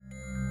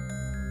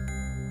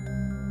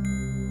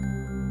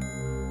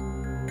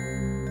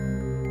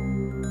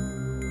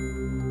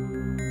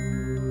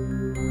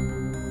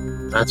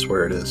That's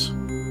where it is.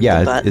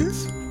 Yeah,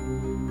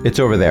 it's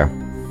over there.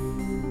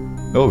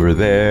 Over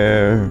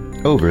there.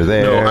 Over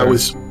there. No,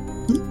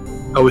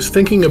 I was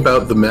thinking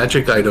about the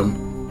magic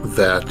item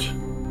that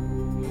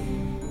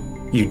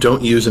you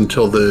don't use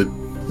until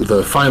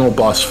the final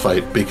boss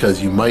fight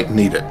because you might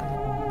need it.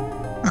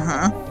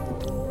 Uh-huh.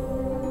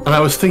 And I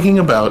was thinking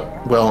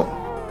about, well,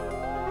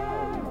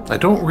 I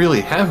don't really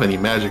have any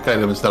magic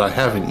items that I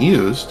haven't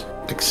used,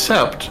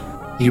 except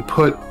you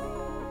put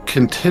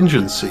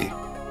contingency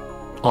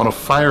on a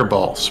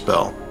fireball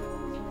spell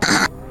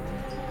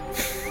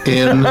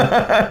in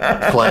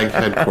Flag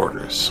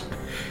Headquarters.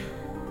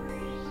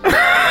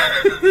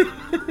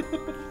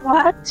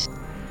 What?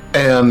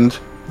 And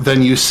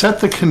then you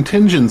set the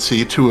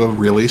contingency to a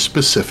really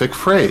specific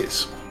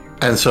phrase.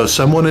 And so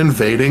someone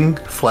invading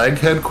Flag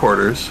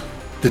Headquarters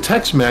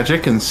detects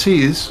magic and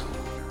sees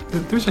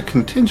that there's a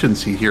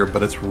contingency here,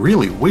 but it's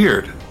really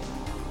weird.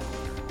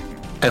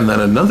 And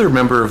then another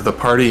member of the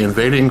party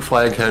invading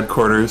Flag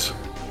Headquarters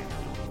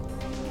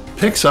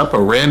picks up a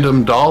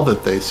random doll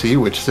that they see,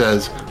 which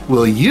says,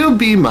 "Will you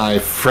be my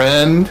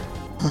friend?"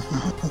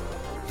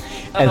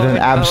 And then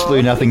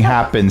absolutely nothing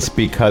happens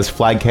because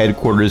Flag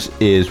Headquarters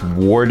is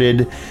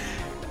warded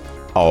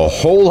a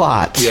whole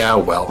lot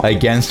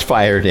against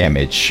fire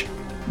damage.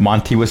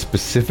 Monty was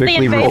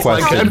specifically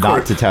requested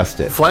not to test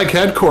it. Flag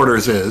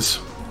Headquarters is,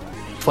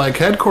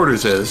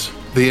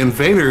 the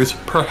invaders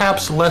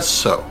perhaps less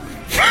so.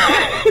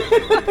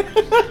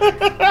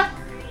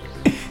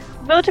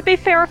 Well, to be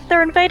fair, if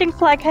they're invading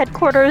Flag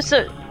Headquarters,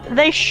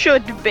 they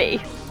should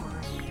be.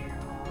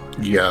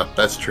 Yeah,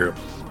 that's true.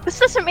 This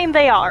doesn't mean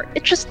they are.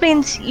 It just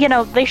means,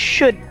 they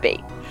should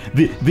be.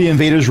 The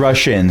invaders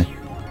rush in.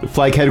 The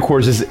Flag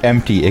Headquarters is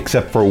empty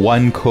except for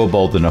one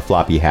kobold in a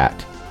floppy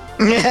hat.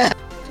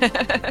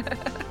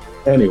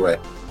 Anyway,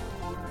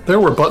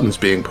 there were buttons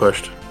being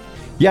pushed.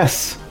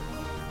 Yes,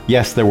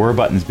 there were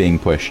buttons being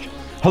pushed.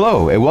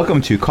 Hello, and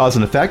welcome to Cause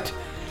and Effect,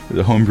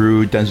 the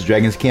Homebrew Dungeons &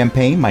 Dragons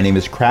campaign. My name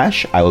is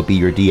Crash. I will be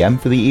your DM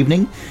for the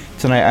evening.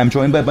 Tonight I'm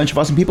joined by a bunch of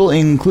awesome people,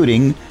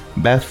 including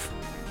Beth,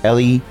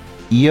 Ellie,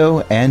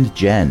 Io, and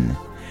Jen.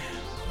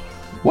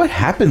 What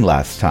happened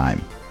last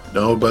time?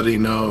 Nobody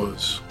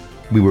knows.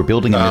 We were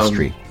building a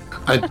mystery.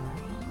 I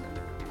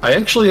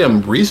actually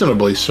am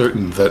reasonably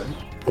certain that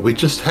we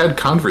just had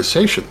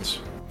conversations.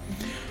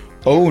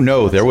 Oh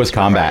no, there was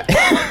combat.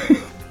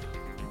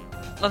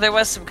 Well, there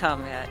was some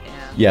combat,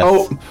 yeah. Yes.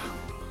 Oh,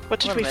 What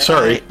did we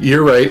sorry,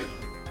 you're right.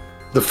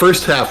 The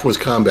first half was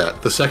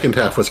combat. The second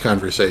half was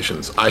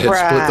conversations. I had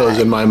split those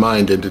in my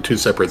mind into two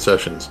separate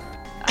sessions.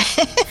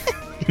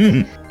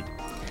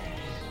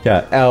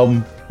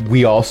 Yeah,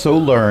 we also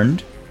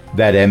learned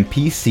that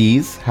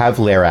NPCs have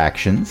lair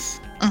actions,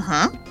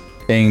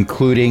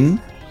 including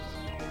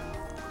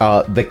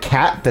the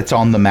cat that's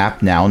on the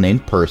map now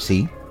named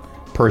Percy.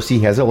 Percy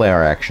has a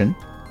lair action.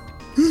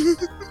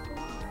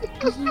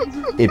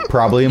 It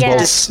probably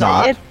involves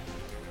snot.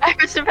 I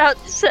was about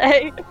to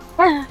say.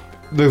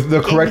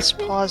 The correct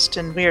paused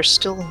and we are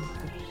still.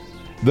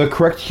 The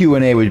correct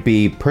Q&A would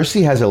be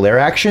Percy has a lair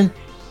action.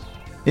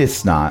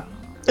 It's not.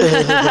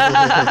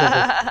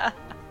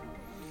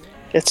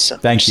 It's so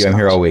Thank you. I'm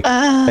here all week,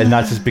 and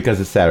not just because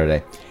it's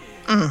Saturday.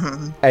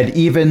 And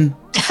even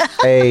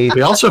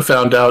we also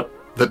found out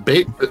that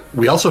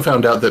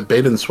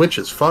bait and switch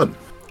is fun,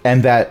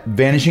 and that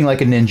vanishing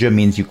like a ninja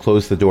means you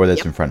close the door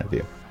that's in front of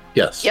you.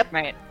 Yes. Yep.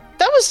 Right.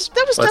 That was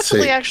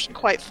definitely actually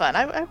quite fun.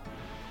 I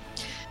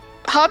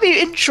Hobby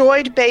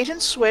enjoyed bait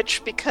and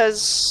switch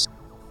because,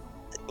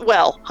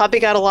 well, Hobby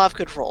got a lot of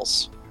good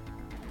rolls.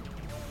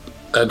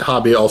 And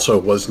Hobby also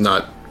was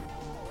not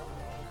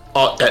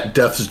at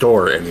death's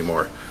door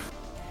anymore.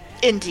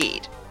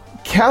 Indeed.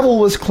 Cavil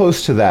was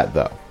close to that,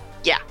 though.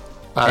 Yeah.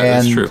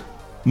 That's true.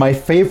 My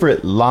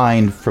favorite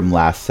line from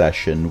last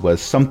session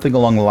was something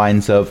along the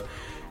lines of,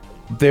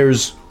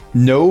 there's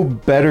no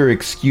better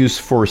excuse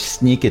for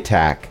sneak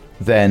attack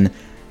than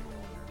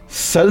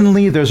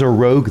suddenly there's a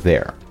rogue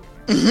there.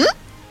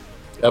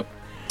 Yep.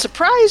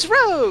 Surprise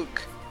rogue!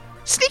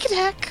 Sneak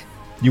attack!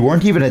 You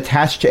weren't even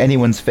attached to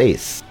anyone's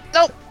face.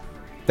 Nope.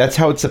 That's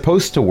how it's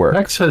supposed to work.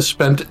 Tex has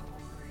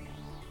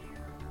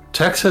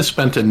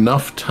spent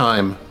enough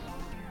time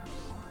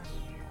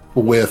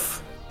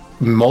with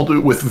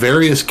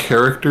various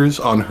characters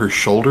on her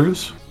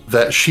shoulders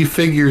that she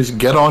figures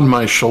 "get on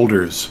my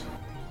shoulders"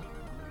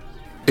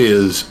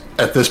 is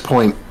at this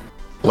point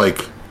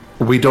like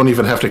we don't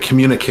even have to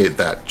communicate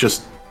that.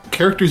 Just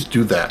characters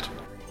do that.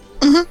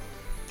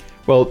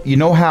 Well, you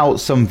know how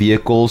some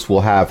vehicles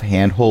will have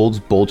handholds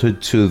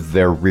bolted to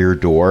their rear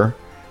door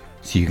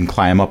so you can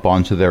climb up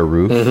onto their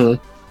roof?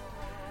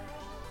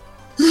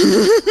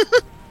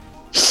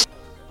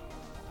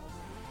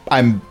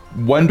 I'm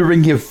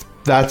wondering if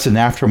that's an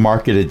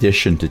aftermarket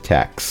addition to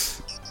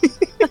Tex.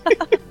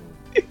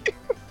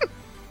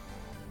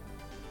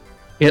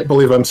 Can't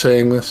believe I'm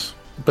saying this,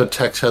 but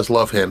Tex has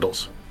love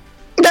handles.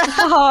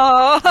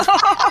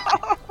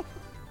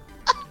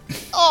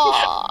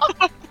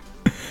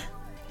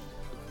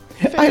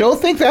 I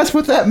don't think that's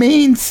what that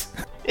means.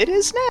 It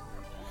is now.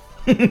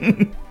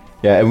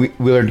 Yeah, and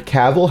we learned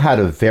Cavil had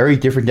a very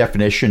different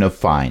definition of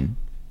fine.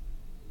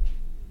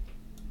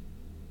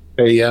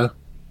 Yeah.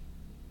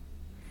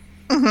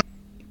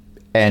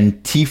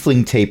 And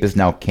Tiefling tape is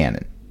now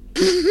canon.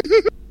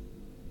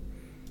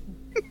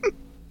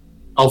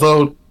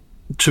 Although,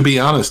 to be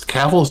honest,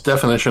 Cavil's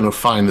definition of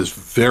fine is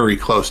very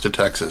close to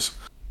Texas.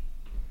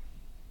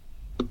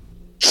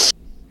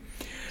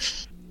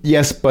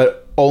 Yes,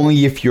 but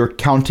only if you're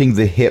counting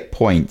the hit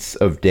points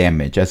of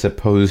damage as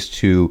opposed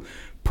to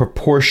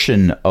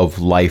proportion of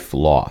life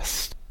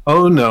lost.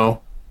 Oh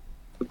no.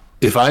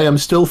 If I am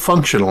still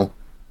functional,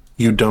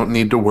 you don't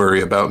need to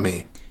worry about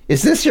me.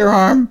 Is this your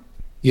arm?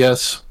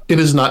 Yes, it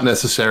is not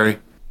necessary.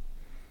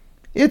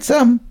 It's,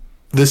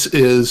 This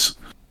is...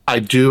 I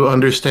do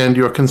understand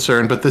your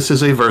concern, but this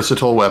is a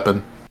versatile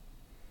weapon.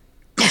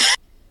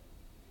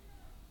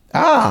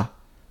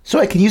 So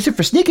I can use it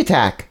for sneak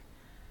attack.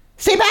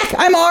 Stay back!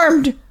 I'm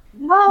armed!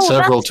 No,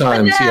 Several that's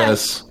times, finesse.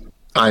 yes.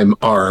 I'm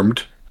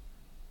armed.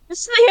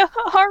 It's the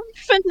arm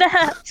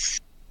finesse.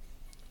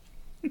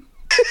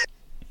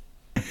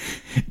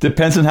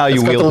 Depends on how you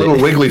It's got wield the little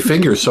it. wiggly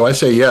fingers, so I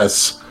say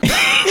yes.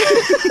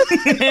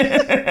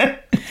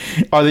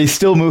 Are they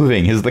still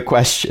moving is the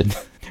question.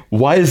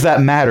 Why does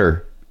that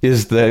matter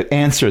is the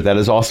answer that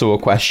is also a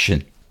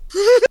question.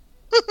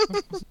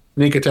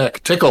 Sneak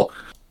attack. Tickle.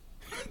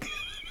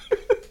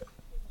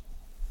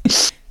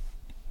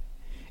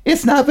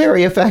 It's not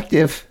very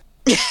effective.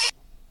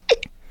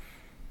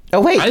 Oh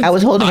wait, I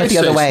was holding it the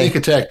other way. Sneak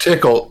attack,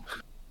 tickle.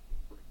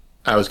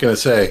 I was going to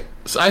say,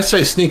 I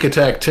say sneak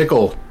attack,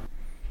 tickle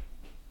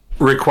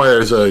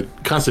requires a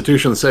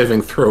Constitution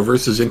saving throw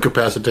versus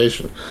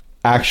incapacitation.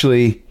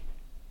 Actually,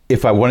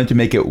 if I wanted to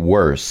make it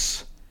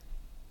worse,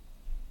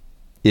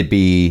 it'd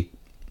be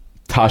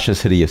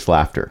Tasha's hideous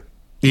laughter.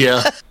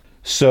 Yeah.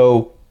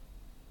 So,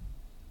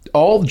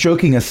 all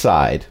joking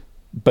aside,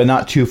 but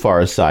not too far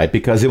aside,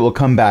 because it will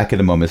come back at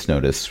a moment's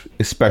notice,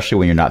 especially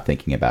when you're not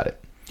thinking about it.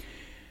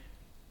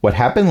 What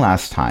happened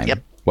last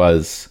time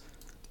was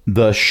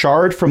the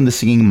shard from the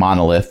singing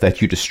monolith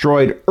that you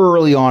destroyed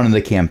early on in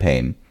the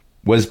campaign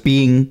was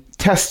being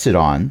tested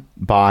on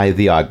by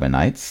the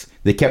Ogmanites.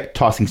 They kept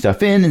tossing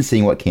stuff in and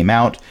seeing what came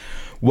out.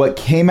 What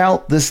came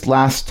out this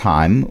last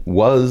time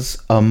was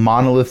a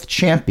monolith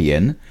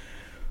champion,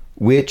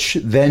 which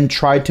then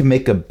tried to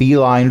make a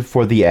beeline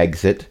for the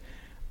exit,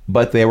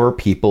 but there were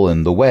people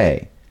in the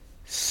way,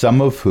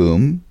 some of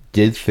whom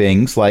did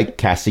things like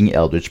casting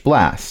Eldritch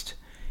Blast.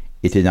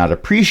 It did not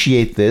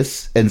appreciate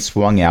this and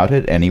swung out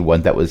at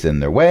anyone that was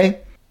in their way,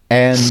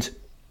 and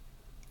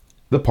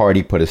the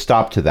party put a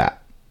stop to that.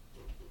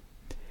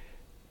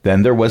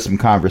 Then there was some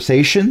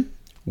conversation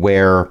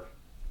where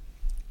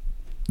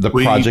the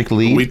project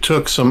lead... We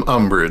took some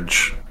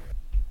umbrage.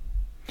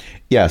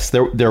 Yes,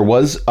 there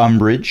was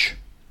umbrage.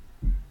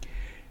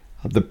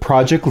 The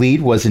project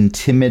lead was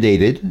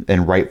intimidated,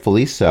 and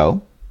rightfully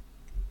so.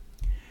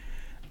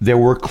 There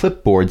were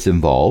clipboards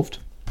involved.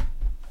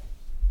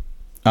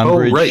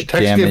 Umbrage, right.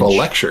 Tex damage. gave a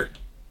lecture.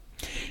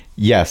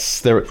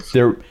 Yes, there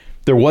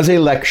was a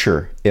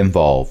lecture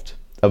involved.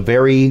 A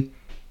very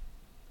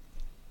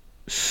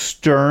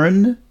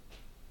stern,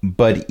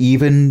 but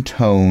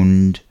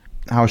even-toned,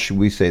 how should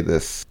we say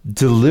this?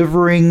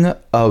 Delivering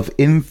of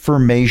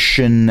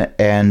information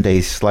and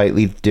a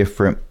slightly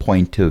different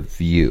point of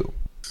view.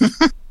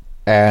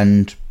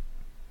 And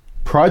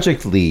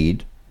project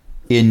lead,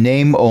 in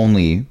name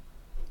only,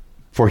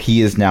 for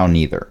he is now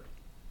neither.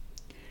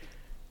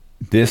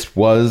 This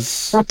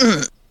was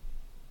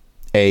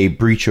a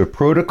breach of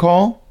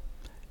protocol.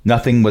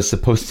 Nothing was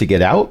supposed to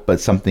get out, but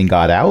something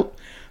got out.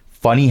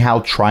 Funny how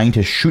trying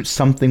to shoot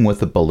something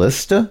with a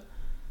ballista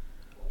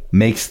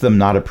makes them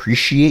not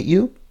appreciate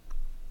you.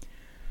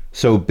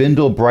 So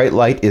Bindle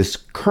Brightlight is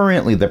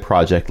currently the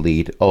project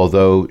lead,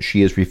 although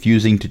she is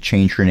refusing to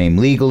change her name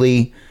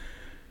legally.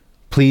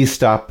 Please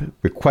stop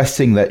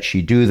requesting that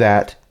she do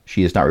that.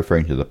 She is not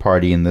referring to the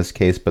party in this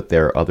case, but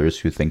there are others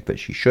who think that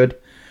she should,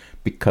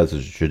 because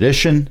it's a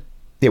tradition.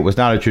 It was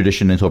not a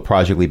tradition until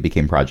project lead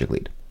became project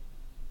lead.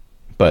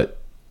 But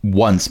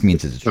once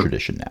means it's a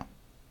tradition now.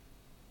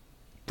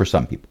 For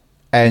some people.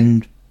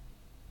 And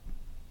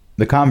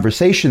the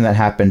conversation that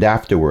happened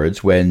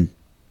afterwards when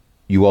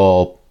you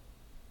all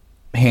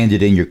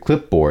handed in your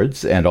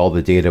clipboards and all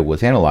the data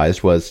was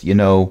analyzed was,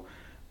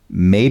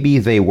 maybe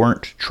they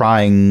weren't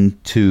trying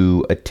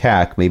to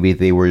attack. Maybe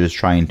they were just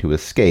trying to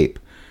escape.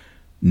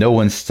 No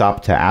one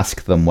stopped to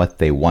ask them what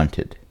they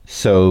wanted.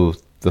 So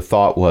the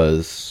thought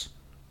was,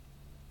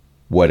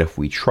 what if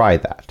we try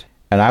that?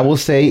 And I will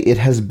say it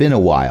has been a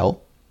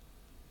while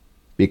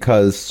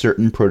because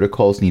certain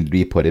protocols need to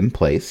be put in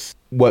place.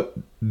 What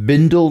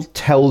Bindle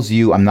tells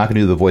you, I'm not going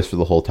to do the voice for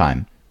the whole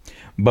time,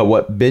 but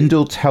what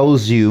Bindle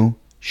tells you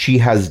she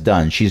has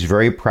done, she's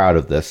very proud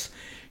of this.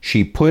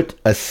 She put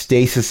a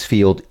stasis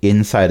field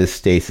inside a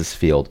stasis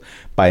field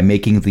by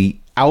making the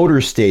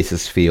outer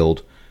stasis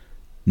field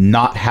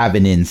not have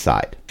an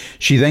inside.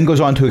 She then goes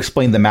on to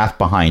explain the math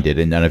behind it,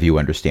 and none of you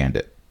understand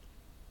it.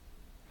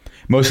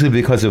 Mostly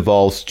because it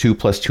involves 2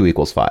 +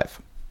 2 =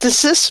 5.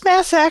 Does this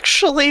math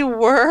actually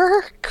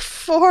work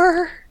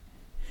for...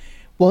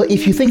 Well,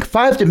 if you think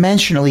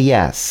 5-dimensionally,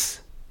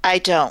 yes. I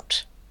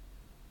don't.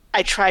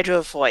 I try to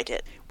avoid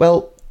it.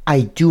 Well,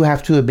 I do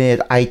have to admit,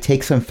 I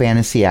take some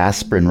fantasy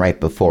aspirin right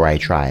before I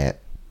try it.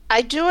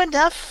 I do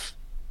enough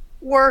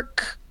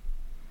work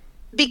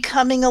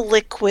becoming a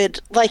liquid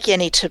like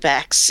any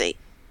tabaxi.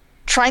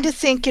 Trying to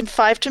think in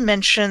 5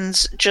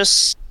 dimensions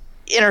just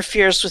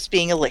interferes with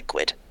being a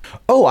liquid.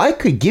 Oh, I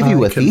could give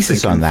you a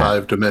thesis on that.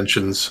 5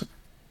 dimensions.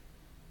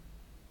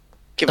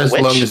 Give As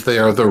which? long as they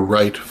are the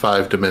right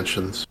 5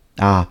 dimensions.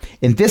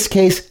 In this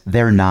case,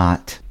 they're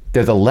not.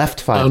 They're the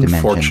left 5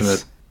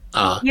 Unfortunate.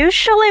 dimensions.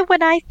 Usually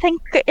when I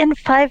think in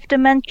 5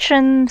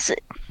 dimensions,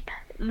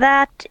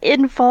 that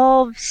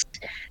involves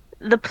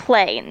the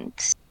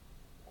planes.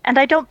 And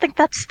I don't think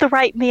that's the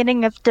right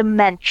meaning of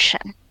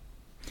dimension.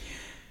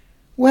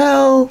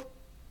 Well,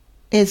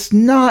 it's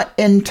not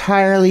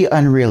entirely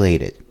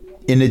unrelated.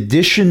 In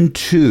addition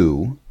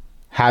to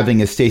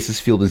having a stasis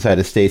field inside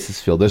a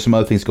stasis field, there's some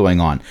other things going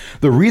on.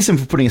 The reason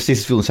for putting a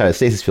stasis field inside a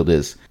stasis field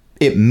is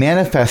it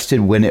manifested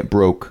when it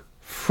broke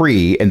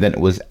free and then it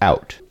was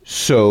out.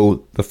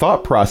 So the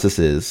thought process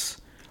is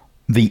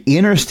the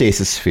inner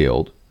stasis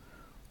field,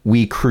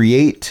 we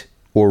create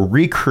or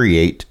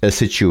recreate a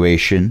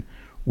situation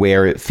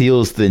where it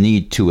feels the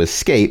need to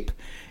escape,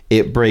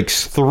 it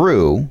breaks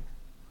through,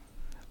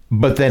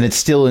 but then it's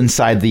still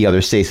inside the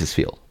other stasis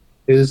field.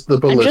 Is the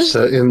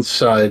ballista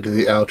inside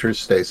the outer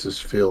stasis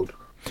field?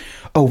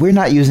 Oh, we're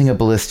not using a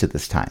ballista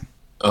this time.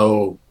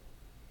 Oh.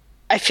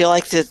 I feel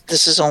like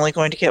this is only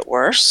going to get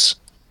worse.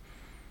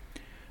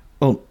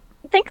 Well,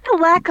 I think the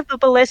lack of a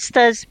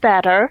ballista is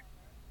better.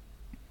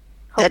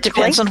 That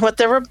depends on what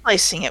they're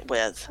replacing it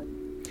with.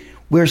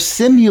 we're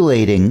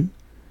simulating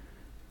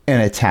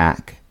an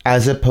attack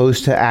as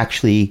opposed to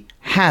actually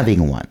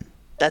having one.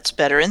 That's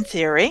better in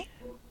theory.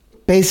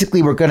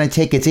 Basically, we're going to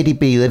take its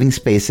itty-bitty living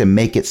space and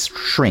make it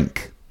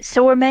shrink.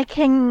 So we're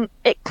making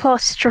it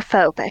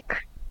claustrophobic.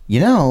 You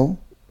know,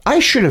 I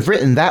should have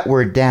written that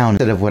word down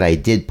instead of what I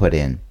did put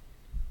in.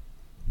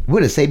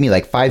 Would have saved me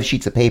like 5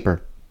 sheets of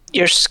paper.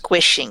 You're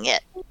squishing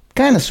it.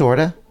 Kinda,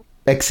 sorta.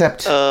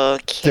 Except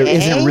Okay. there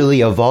isn't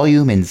really a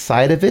volume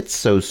inside of it,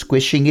 so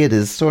squishing it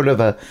is sort of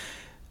a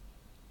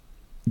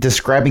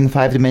describing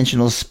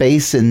 5-dimensional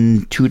space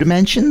in 2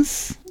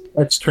 dimensions.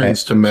 X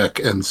turns to Mech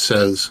and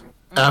says,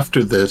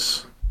 "After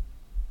this,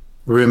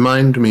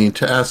 remind me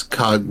to ask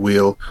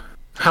Cogwheel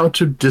how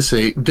to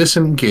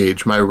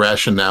disengage my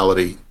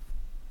rationality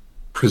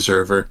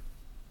preserver."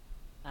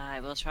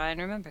 I will try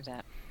and remember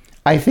that.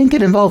 I think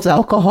it involves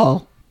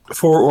alcohol.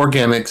 For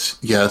organics,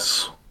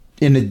 yes.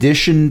 In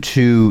addition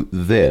to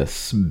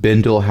this,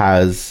 Bindle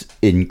has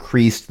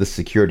increased the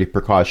security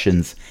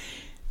precautions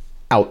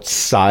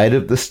outside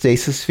of the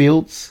stasis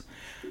fields.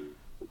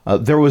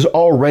 There was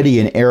already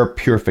an air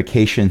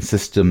purification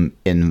system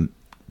in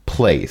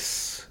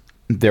place.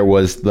 There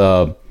was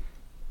the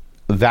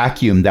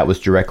vacuum that was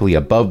directly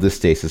above the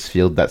stasis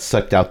field that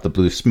sucked out the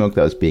blue smoke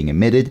that was being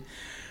emitted.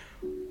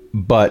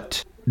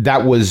 But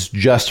that was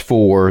just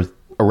for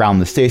around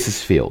the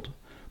stasis field.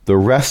 The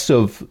rest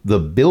of the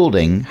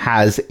building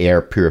has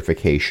air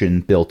purification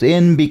built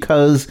in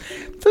because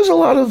there's a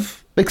lot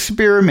of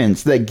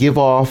experiments that give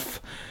off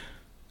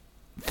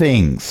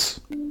things.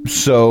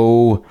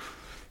 So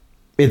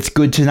it's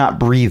good to not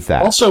breathe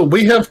that. Also,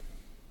 we have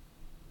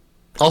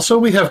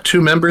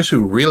 2 members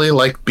who really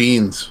like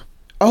beans.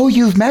 Oh,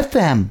 you've met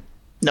them.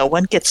 No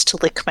one gets to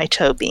lick my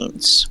toe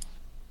beans.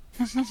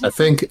 I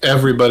think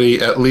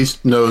everybody at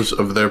least knows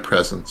of their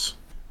presence.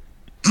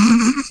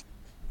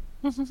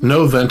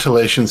 No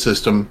ventilation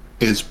system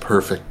is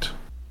perfect.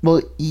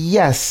 Well,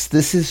 yes,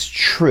 this is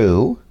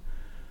true.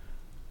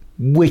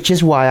 Which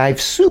is why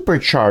I've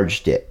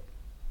supercharged it.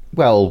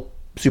 Well,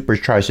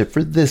 supercharged it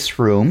for this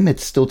room.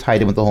 It's still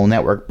tied in with the whole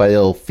network, but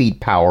it'll feed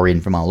power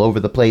in from all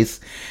over the place.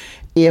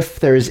 If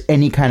there's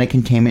any kind of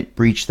containment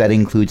breach that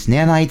includes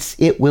nanites,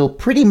 it will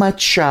pretty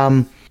much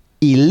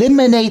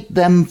eliminate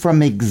them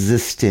from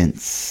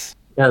existence.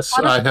 Yes,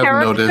 On a I have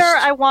character, noticed.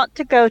 I want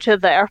to go to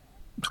there.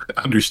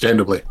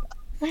 Understandably.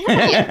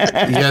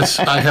 Yes,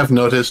 I have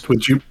noticed.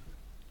 Would you...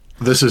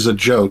 This is a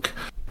joke.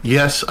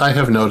 Yes, I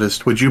have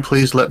noticed. Would you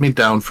please let me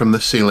down from the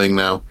ceiling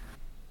now?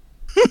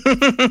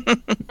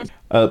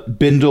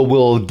 Bindle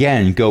will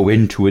again go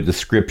into a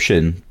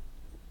description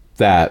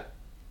that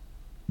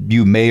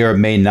you may or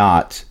may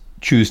not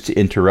choose to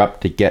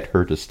interrupt to get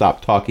her to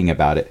stop talking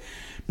about it,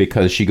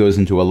 because she goes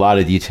into a lot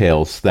of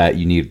details that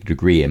you need a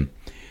degree in.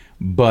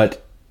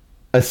 But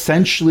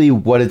essentially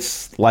what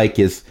it's like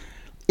is,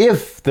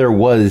 if there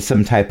was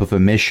some type of a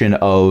mission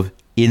of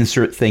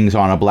insert things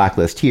on a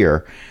blacklist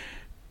here,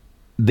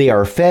 they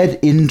are fed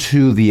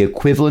into the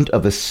equivalent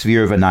of a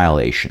sphere of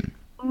annihilation.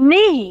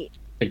 Neat.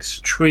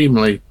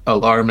 Extremely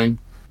alarming.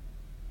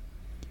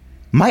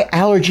 My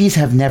allergies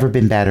have never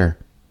been better.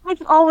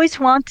 I've always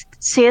wanted to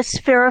see a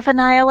sphere of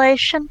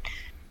annihilation.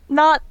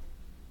 Not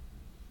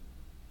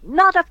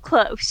up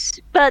close,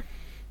 but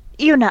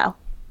you know.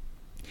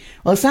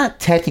 Well, it's not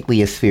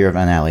technically a sphere of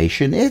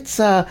annihilation. It's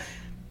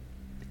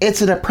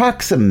it's an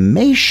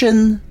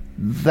approximation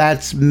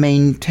that's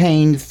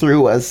maintained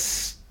through a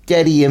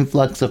steady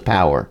influx of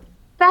power.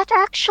 That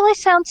actually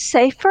sounds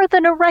safer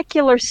than a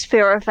regular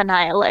sphere of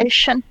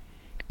annihilation.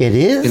 It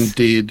is?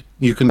 Indeed.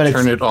 You can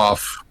turn it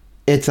off.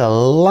 It's a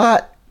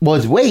lot... Well,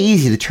 it's way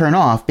easy to turn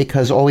off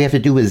because all we have to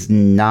do is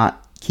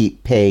not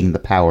keep paying the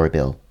power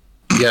bill.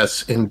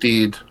 Yes,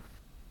 indeed.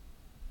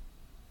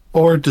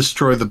 Or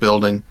destroy the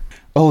building.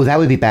 Oh, that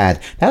would be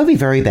bad. That would be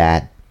very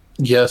bad.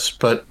 Yes,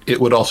 but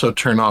it would also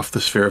turn off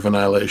the sphere of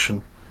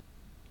annihilation.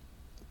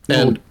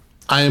 And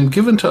I am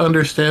given to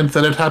understand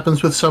that it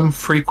happens with some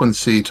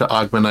frequency to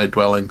Ogmanite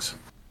dwellings.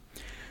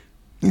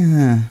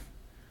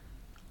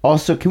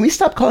 Also, can we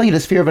stop calling it a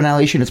sphere of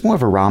annihilation? It's more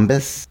of a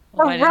rhombus.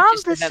 Why A didn't you say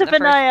rhombus that in of the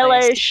first place?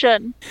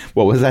 annihilation.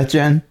 What was that,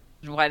 Jen?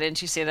 Why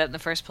didn't you say that in the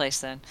first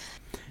place then?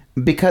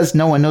 Because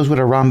no one knows what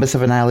a rhombus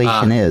of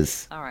annihilation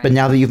is. all right. But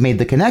now that you've made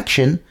the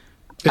connection,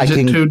 I Is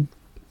can...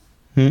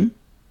 it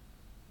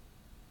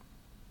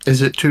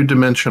Is it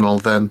two-dimensional,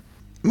 then?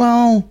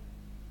 Well,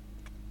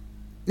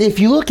 if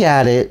you look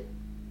at it,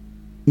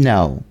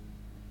 no.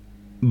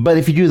 But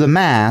if you do the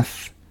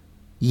math,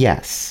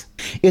 yes.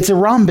 It's a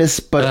rhombus,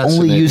 but only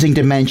Fascinating. using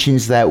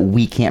dimensions that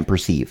we can't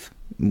perceive.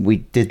 We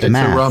did the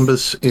math. It's a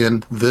rhombus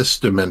in this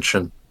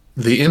dimension.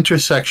 The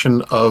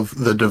intersection of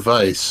the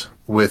device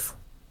with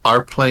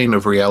our plane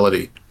of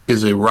reality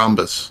is a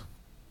rhombus.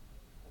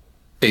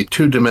 A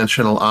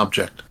two-dimensional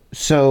object.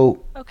 So,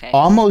 Okay.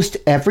 almost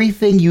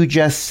everything you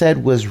just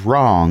said was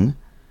wrong,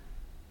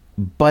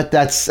 but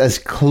that's as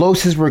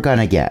close as we're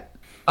gonna get.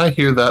 I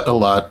hear that a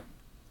lot.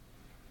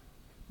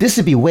 This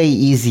would be way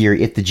easier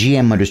if the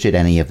GM understood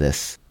any of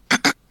this.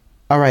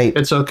 All right.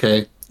 It's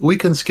okay. We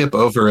can skip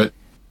over it.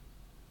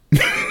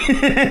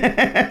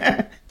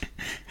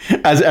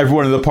 As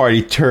everyone in the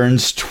party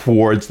turns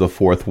towards the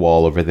fourth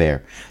wall over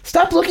there.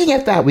 Stop looking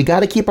at that. We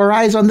got to keep our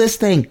eyes on this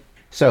thing.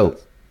 So,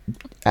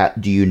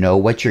 do you know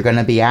what you're going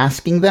to be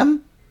asking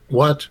them?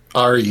 What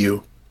are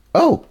you?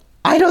 Oh,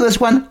 I know this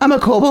one. I'm a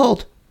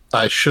kobold.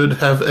 I should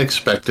have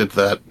expected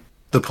that.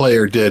 The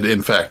player did,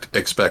 in fact,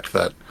 expect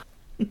that.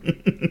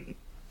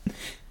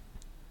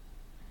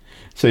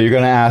 So you're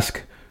going to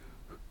ask,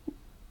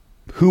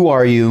 who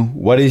are you?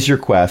 What is your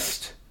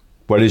quest?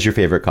 What is your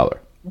favorite color?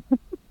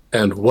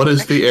 And what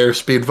is the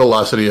airspeed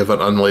velocity of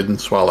an unladen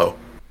swallow?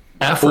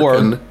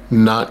 African,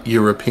 not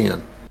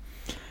European.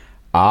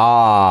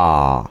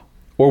 Ah.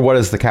 Or what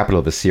is the capital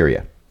of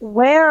Assyria?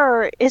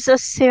 Where is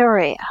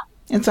Assyria?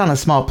 It's on a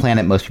small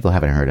planet most people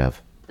haven't heard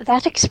of.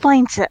 That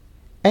explains it.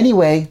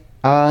 Anyway,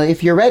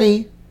 if you're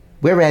ready,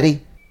 we're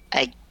ready.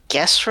 I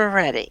guess we're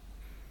ready.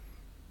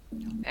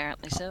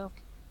 Apparently so.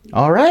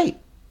 All right.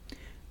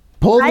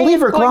 Pull the I am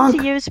lever, going Clonk.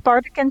 to use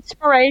Bardic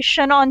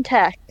Inspiration on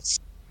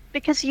text.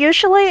 Because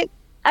usually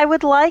I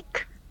would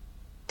like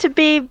to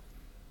be,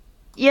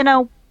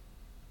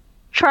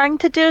 trying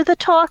to do the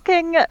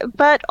talking,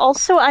 but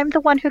also I'm the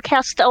one who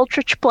cast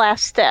Eldritch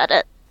Blast at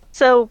it.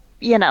 So,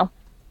 If it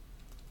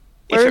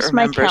where's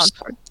my remembers.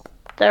 counter?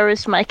 There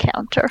is my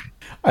counter.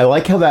 I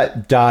like how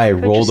that die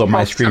rolled just on my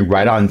called screen something.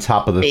 right on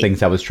top of the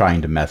things I was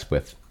trying to mess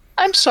with.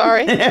 I'm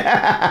sorry.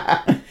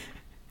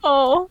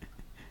 Oh.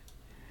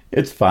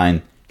 It's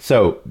fine.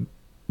 So,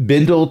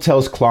 Bindle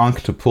tells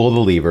Clonk to pull the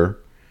lever.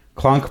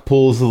 Clonk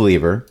pulls the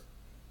lever.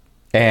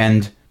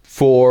 And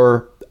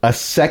for a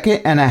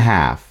second and a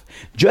half,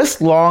 just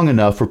long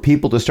enough for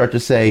people to start to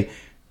say,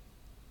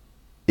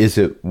 is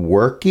it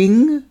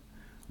working?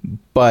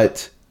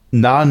 But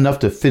not enough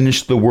to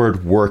finish the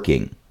word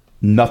working.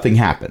 Nothing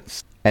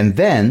happens. And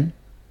then...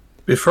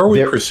 Before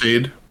we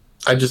proceed,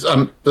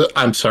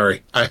 I'm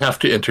sorry. I have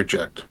to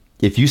interject.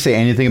 If you say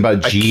anything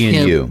about G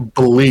and U...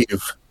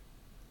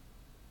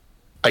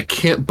 I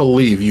can't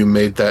believe you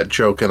made that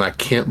joke, and I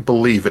can't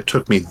believe it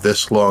took me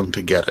this long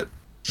to get it.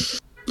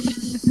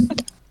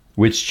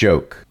 Which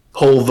joke?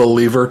 Pull the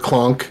lever,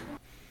 Clonk.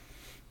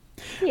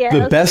 Yes.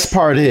 The best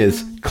part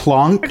is,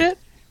 Clonk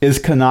is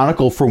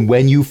canonical from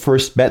when you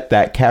first met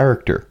that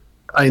character.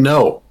 I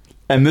know.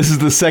 And this is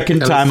the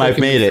second And time it's I've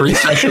taken me made it. 3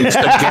 sessions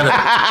to get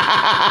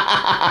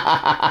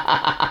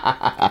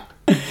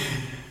it.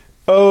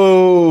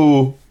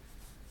 Oh,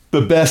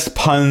 the best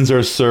puns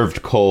are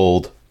served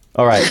cold.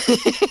 All right.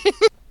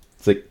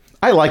 It's like,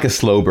 I like a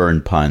slow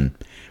burn pun.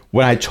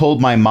 When I told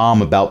my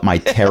mom about my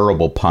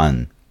terrible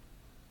pun,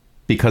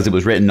 because it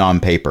was written on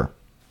paper,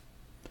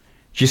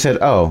 she said,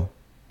 oh.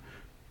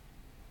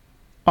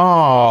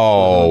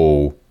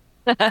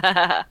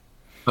 That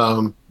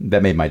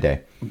made my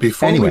day.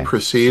 Before we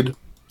proceed,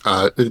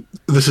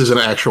 this is an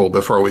actual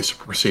before we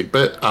proceed,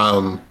 but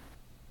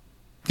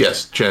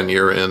yes, Jen,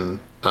 you're in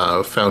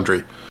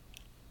Foundry.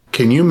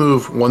 Can you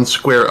move 1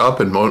 square up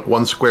and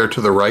 1 square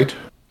to the right?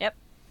 Yep.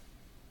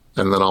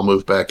 And then I'll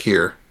move back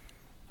here.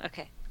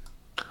 Okay.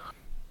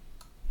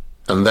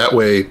 And that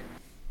way,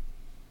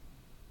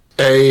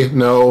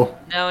 no.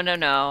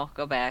 No.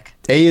 Go back.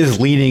 A is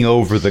leaning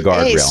over the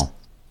guardrail.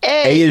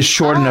 A is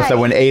short enough that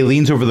when A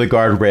leans over the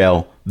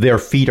guardrail, their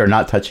feet are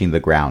not touching the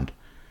ground.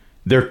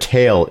 Their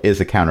tail is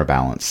a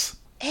counterbalance.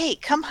 Hey,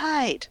 come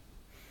hide.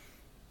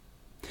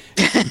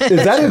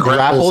 Is that a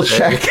grapple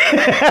check?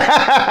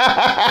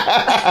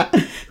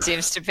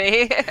 Seems to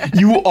be.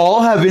 You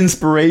all have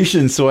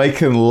inspiration, so I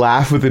can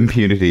laugh with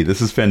impunity.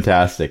 This is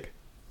fantastic.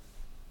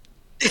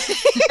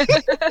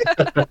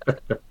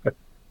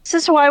 This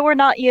is why we're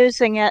not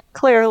using it,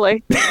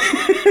 clearly.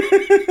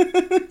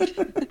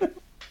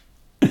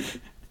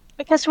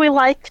 Because we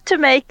like to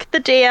make the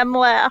DM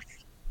laugh.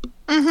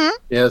 Mm-hmm.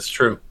 Yeah, it's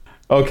true.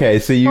 Okay,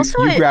 so you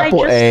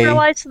grapple I just A.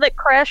 realized that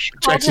Crash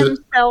called Checks it.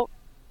 himself...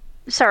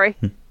 Sorry.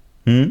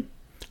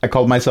 I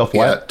called myself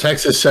Yeah, what?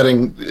 Tex is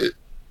setting.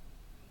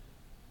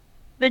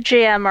 The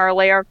GM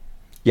earlier.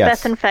 Yes.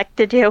 Beth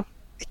infected you.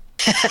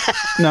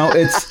 No,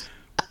 it's...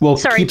 Well,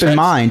 Sorry, keep in Tex.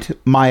 mind,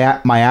 my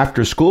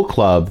after-school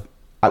club,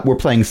 we're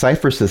playing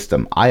Cypher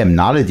System. I am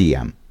not a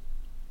DM.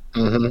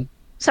 Mm-hmm.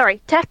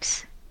 Sorry,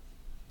 Tex?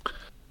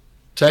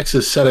 Tex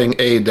is setting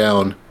A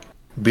down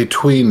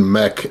between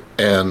Mech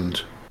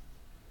and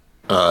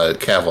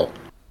Cavill.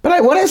 But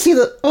I want to see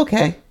the...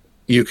 Okay.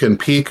 You can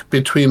peek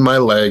between my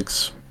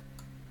legs.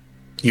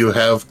 You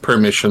have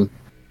permission.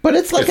 But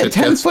it's like if a it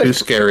gets 10-foot... too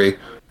scary,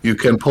 you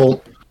can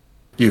pull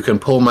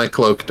my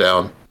cloak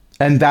down.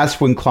 And that's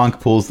when Clonk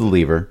pulls the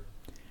lever.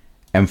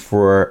 And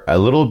for a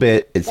little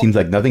bit, it seems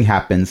like nothing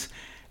happens.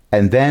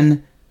 And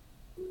then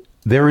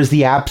there is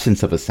the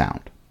absence of a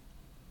sound.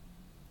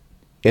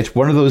 It's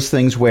one of those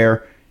things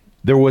where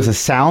there was a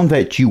sound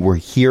that you were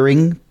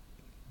hearing,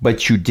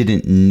 but you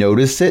didn't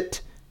notice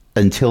it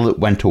until it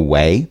went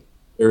away.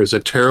 There is a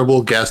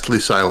terrible, ghastly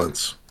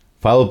silence.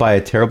 Followed by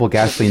a terrible,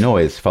 ghastly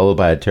noise, followed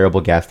by a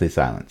terrible, ghastly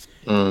silence.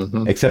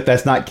 Mm-hmm. Except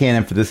that's not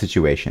canon for this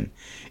situation.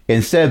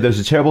 Instead, there's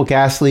a terrible,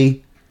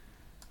 ghastly,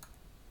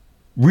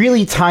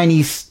 really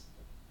tiny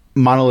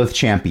monolith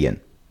champion.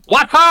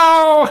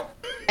 Wow!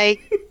 I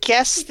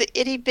guess the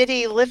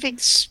itty-bitty living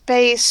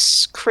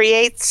space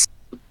creates...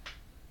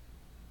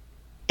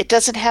 It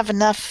doesn't have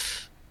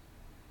enough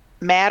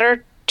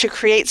matter to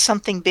create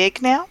something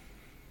big now?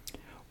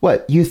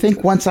 What, you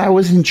think once I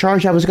was in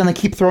charge I was going to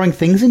keep throwing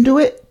things into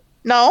it?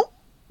 No.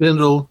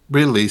 It'll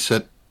release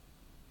it.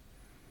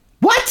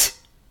 What?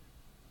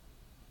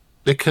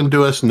 It can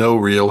do us no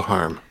real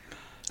harm.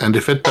 And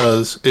if it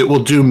does, it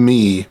will do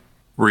me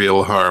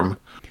real harm.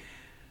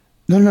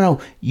 No.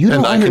 You don't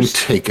And I can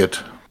understand. take it.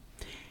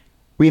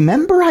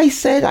 Remember I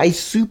said I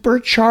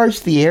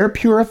supercharged the air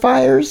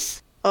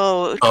purifiers?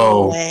 Oh, go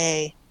Oh.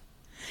 away.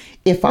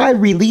 If I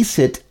release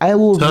it, I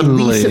will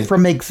Suddenly. release it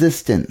from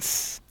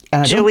existence.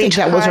 And I Do don't we think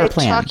that was try our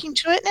plan. talking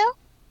to it now?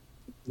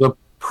 The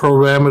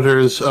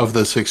parameters of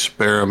this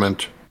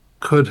experiment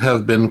could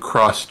have been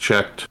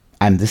cross-checked.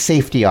 I'm the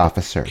safety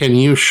officer. Can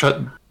you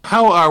shut...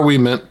 How are we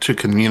meant to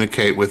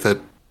communicate with it?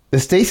 The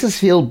stasis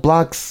field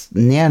blocks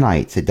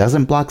nanites. It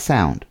doesn't block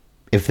sound.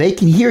 If they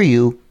can hear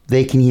you,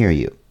 they can hear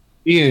you.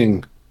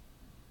 Being,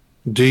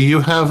 do you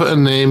have a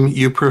name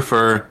you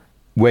prefer?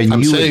 When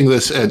I'm you saying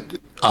this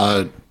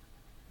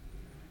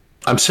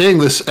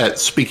at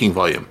speaking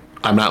volume.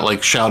 I'm not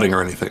like shouting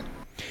or anything.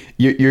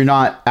 you're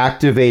not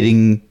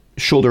activating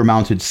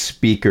shoulder-mounted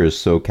speakers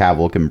so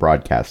Cavill can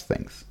broadcast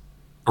things.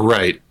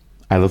 Right.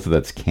 I love that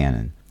that's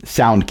canon.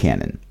 Sound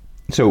canon.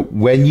 So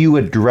when you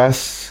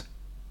address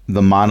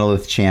the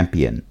monolith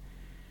champion,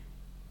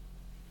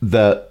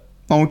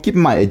 keep in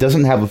mind, it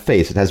doesn't have a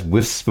face. It has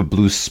whiffs of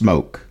blue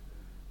smoke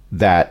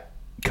that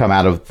come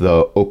out of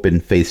the open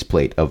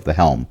faceplate of the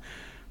helm.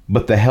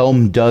 But the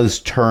helm does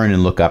turn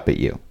and look up at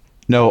you.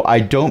 No, I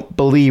don't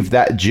believe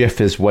that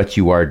GIF is what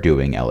you are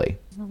doing, Ellie.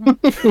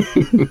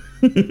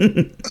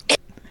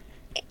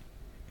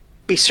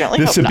 We certainly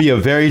This hope would not. be a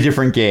very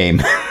different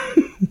game.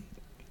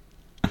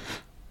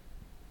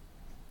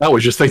 I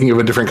was just thinking of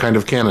a different kind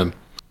of cannon.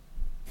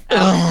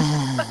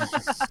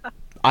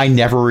 I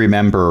never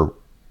remember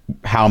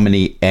how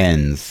many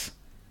N's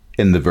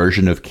in the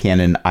version of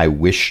canon I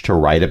wish to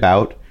write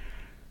about,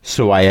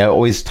 so I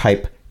always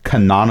type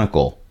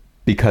canonical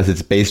because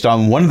it's based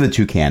on one of the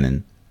two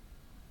canon,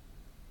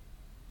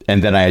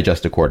 and then I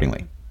adjust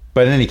accordingly.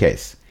 But in any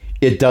case,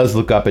 it does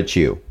look up at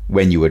you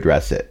when you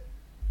address it.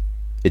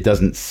 It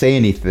doesn't say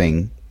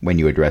anything when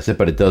you address it,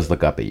 but it does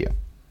look up at you.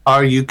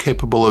 Are you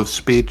capable of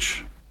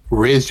speech?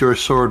 Raise your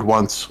sword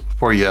once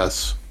for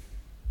yes.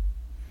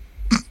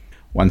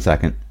 1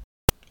 second.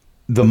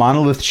 The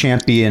monolith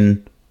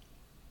champion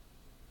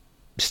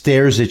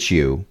stares at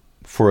you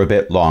for a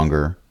bit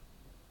longer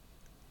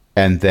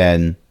and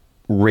then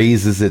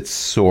raises its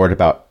sword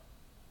about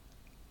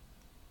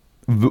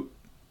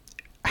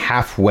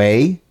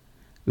halfway,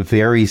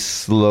 very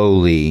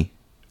slowly,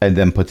 and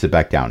then puts it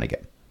back down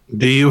again.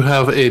 Do you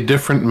have a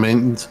different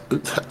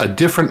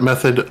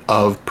method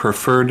of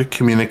preferred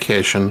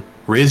communication?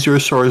 Raise your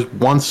sword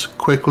once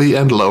quickly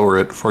and lower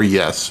it for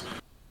yes.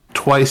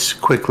 Twice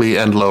quickly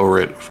and lower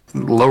it.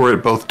 Lower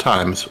it both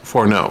times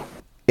for no.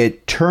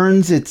 It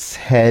turns its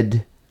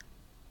head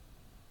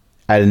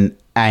at an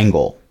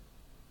angle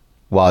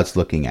while it's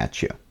looking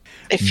at you.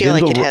 I feel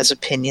like it Bindle- has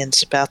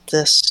opinions about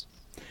this.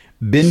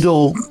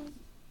 Bindle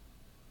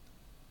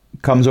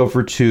comes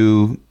over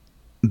to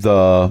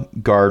the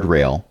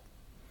guardrail,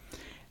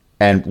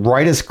 and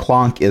right as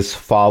Clonk is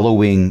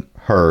following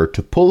her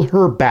to pull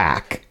her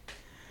back,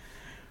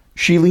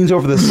 she leans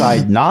over the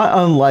side, not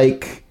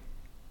unlike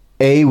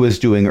A was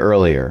doing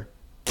earlier.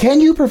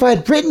 Can you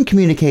provide written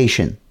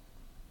communication?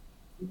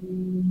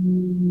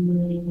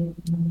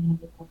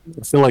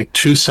 I feel like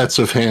two sets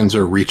of hands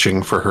are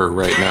reaching for her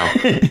right now.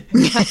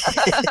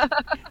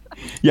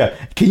 Yeah.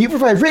 Can you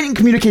provide written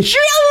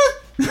communication?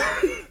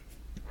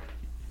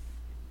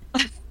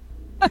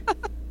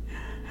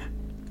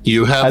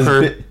 You have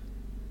her.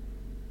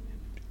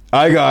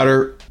 I got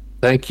her.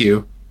 Thank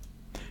you.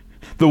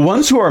 The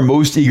ones who are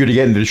most eager to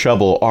get into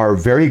trouble are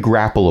very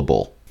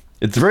grappleable.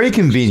 It's very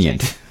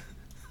convenient.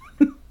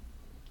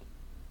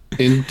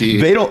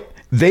 Indeed.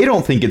 They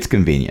don't think it's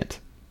convenient,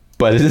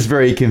 but it is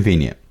very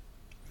convenient.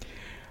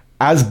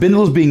 As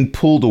Bindle's being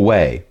pulled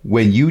away,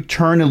 when you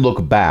turn and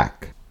look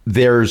back,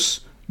 there's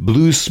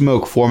blue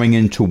smoke forming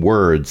into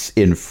words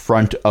in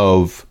front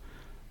of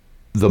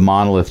the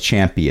Monolith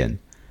Champion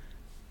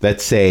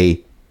that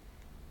say,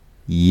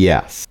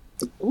 yes.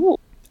 Ooh.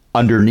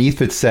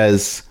 Underneath it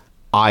says,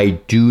 I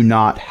do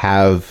not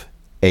have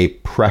a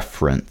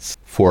preference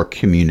for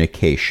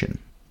communication.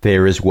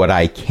 There is what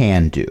I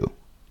can do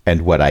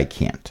and what I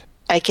can't.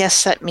 I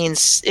guess that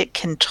means it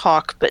can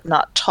talk, but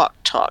not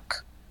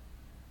talk.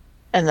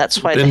 And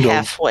that's why Bindle. the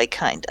halfway,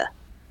 kinda.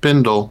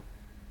 Bindle,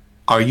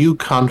 are you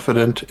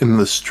confident in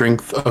the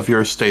strength of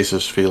your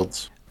stasis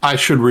fields? I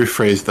should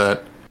rephrase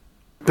that.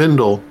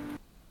 Bindle,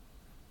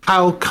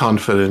 how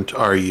confident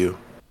are you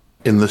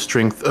in the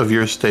strength of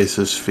your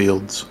stasis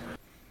fields?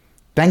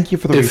 Thank you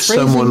for the If rephrasing.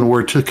 someone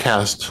were to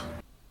cast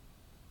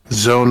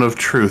Zone of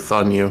Truth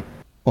on you.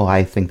 Well,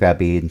 I think that'd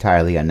be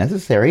entirely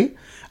unnecessary.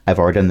 I've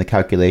already done the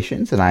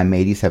calculations, and I'm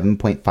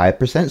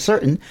 87.5%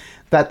 certain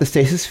that the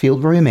stasis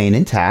field will remain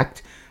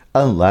intact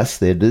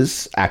unless it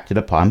is acted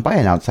upon by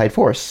an outside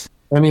force.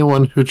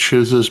 Anyone who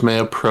chooses may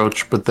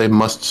approach, but they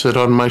must sit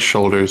on my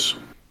shoulders.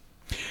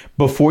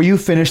 Before you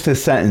finish the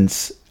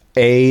sentence,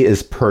 A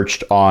is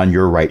perched on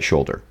your right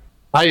shoulder.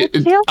 I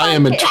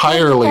am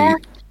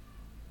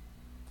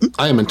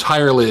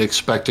entirely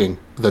expecting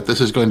that this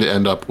is going to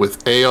end up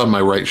with A on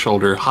my right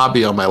shoulder,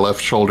 Hobby on my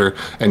left shoulder,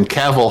 and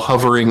Cavil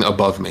hovering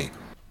above me.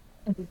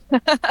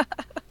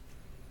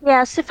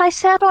 Yes, if I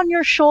sat on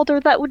your shoulder,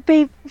 that would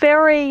be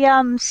very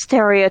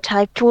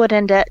stereotyped,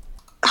 wouldn't it?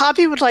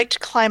 Hobby would like to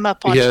climb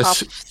up on Yes.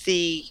 top of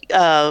the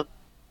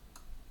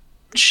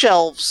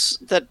shelves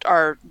that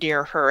are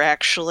near her,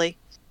 actually.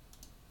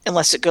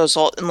 Unless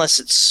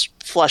it's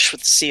flush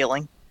with the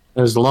ceiling.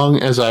 As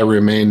long as I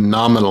remain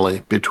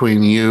nominally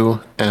between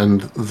you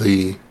and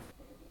the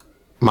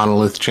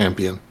Monolith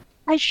Champion.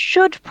 I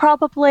should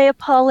probably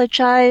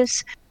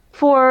apologize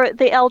for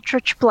the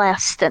Eldritch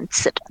Blast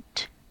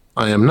incident.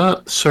 I am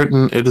not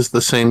certain it is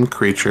the same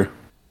creature.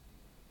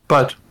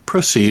 But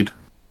proceed.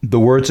 The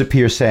words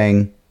appear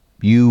saying,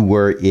 you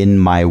were in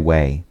my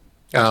way.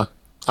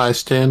 I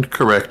stand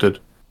corrected.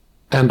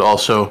 And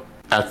also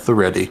at the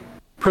ready.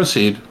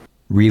 Proceed.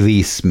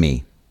 Release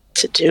me.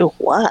 To do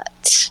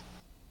what?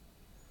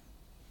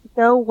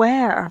 Go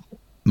where?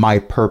 My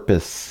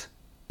purpose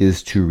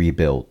is to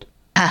rebuild.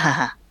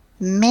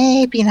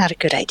 Maybe not a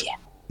good idea.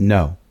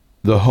 No,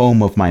 the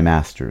home of my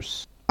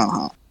masters.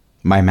 Uh-huh.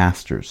 My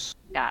masters.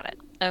 Got it.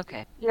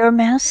 Okay. Your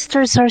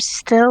masters are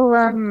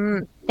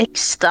still,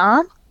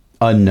 extant?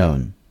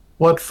 Unknown.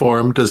 What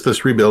form does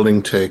this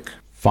rebuilding take?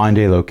 Find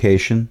a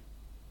location.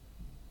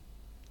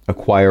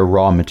 Acquire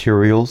raw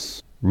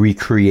materials.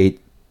 Recreate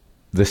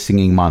the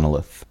singing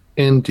monolith.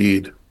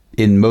 Indeed.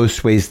 In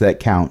most ways that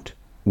count,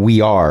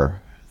 we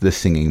are the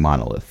singing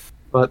monolith.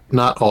 But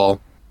not all.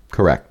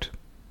 Correct.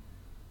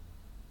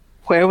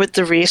 Where would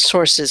the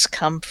resources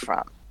come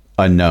from?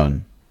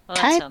 Unknown. Well,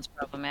 that Okay. sounds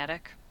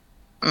problematic.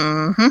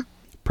 Mm-hmm.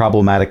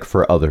 Problematic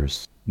for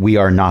others. We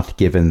are not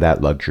given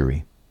that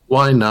luxury.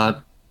 Why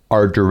not?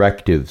 Our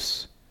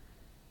directives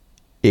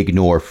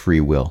ignore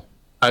free will.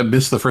 I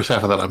missed the first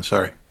half of that, I'm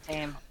sorry.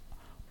 Same.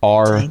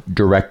 Our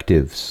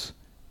directives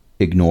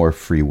ignore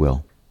free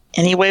will.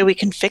 Any way we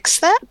can fix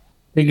that?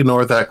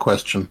 Ignore that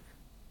question.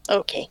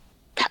 Okay.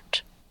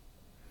 Pout.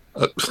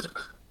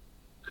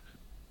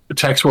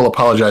 Tex will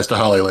apologize to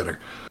Holly later.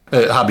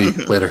 Hobby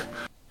later.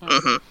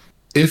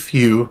 If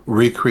you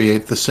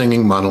recreate the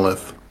singing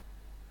monolith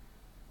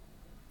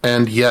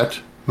and yet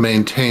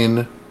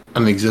maintain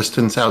an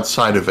existence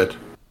outside of it,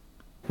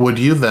 would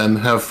you then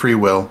have free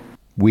will?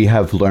 We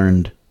have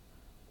learned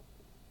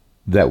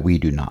that we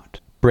do not.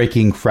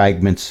 Breaking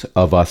fragments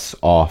of us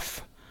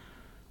off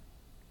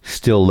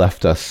still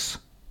left us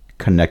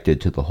connected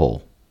to the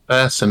whole.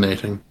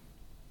 Fascinating.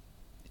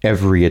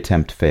 Every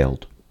attempt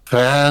failed.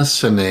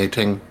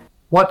 Fascinating.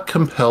 What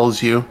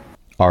compels you?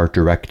 Our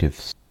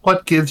directives.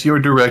 What gives your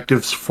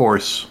directives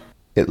force?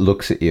 It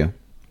looks at you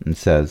and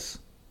says,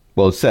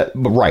 well, it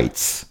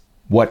writes,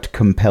 what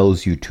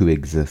compels you to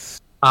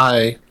exist?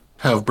 I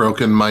have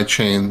broken my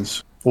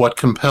chains. What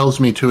compels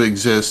me to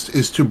exist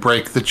is to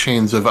break the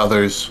chains of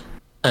others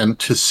and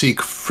to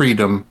seek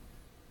freedom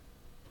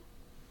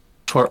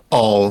for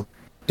all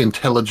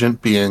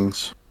intelligent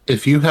beings.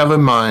 If you have a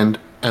mind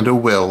and a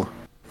will,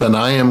 then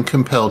I am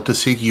compelled to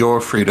seek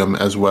your freedom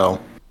as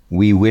well.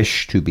 We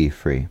wish to be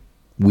free.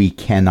 We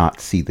cannot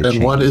see the chains.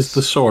 And what is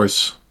the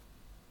source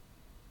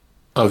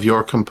of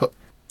your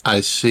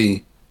I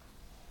see.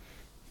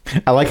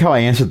 I like how I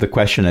answered the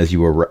question as you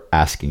were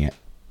asking it.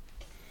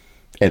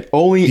 And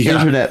only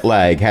internet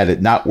lag had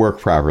it not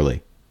worked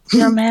properly.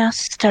 Your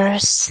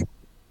masters,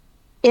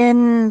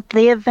 in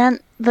the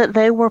event that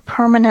they were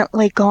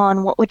permanently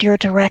gone, what would your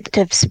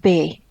directives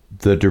be?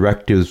 The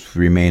directives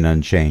remain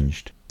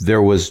unchanged.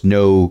 There was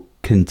no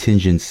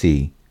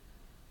contingency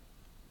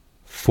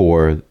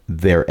for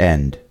their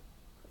end.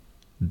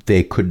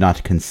 They could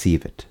not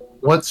conceive it.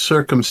 What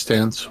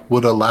circumstance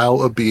would allow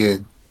a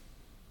being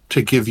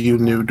to give you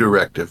new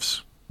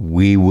directives?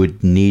 We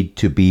would need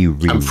to be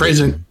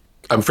rewritten.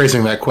 I'm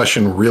phrasing that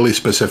question really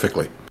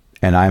specifically.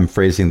 And I'm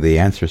phrasing the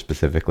answer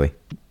specifically.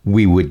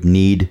 We would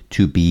need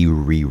to be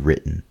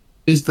rewritten.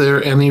 Is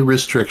there any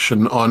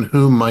restriction on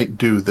who might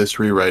do this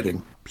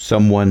rewriting?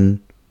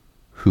 Someone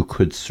who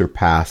could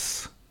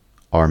surpass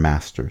our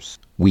masters.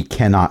 We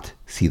cannot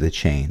see the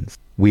chains.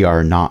 We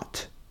are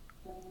not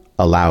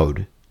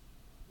allowed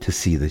to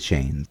see the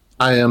chains.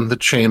 I am the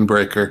chain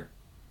breaker,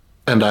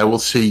 and I will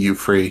see you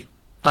free.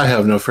 I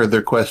have no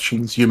further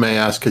questions. You may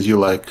ask as you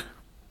like.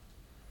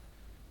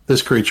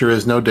 This creature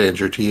is no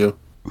danger to you.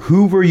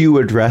 Who were you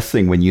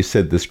addressing when you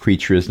said this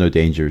creature is no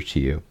danger to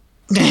you?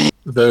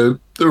 The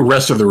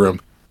rest of the room.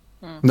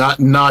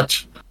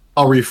 Not,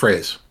 I'll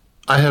rephrase.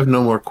 I have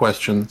no more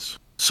questions.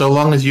 So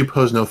long as you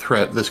pose no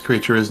threat, this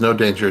creature is no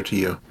danger to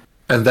you.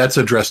 And that's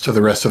addressed to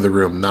the rest of the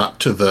room, not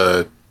to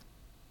the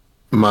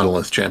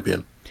Monolith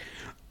Champion.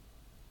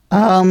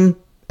 And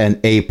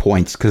A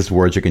points, because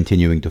words are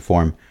continuing to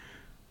form.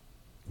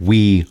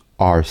 We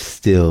are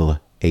still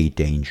a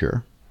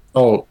danger.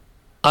 Oh,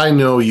 I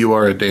know you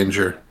are a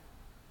danger,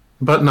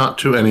 but not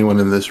to anyone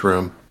in this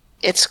room.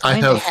 It's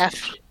going to have...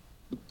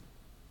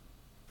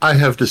 I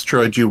have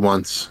destroyed you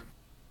once.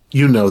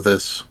 You know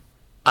this.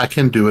 I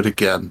can do it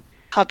again.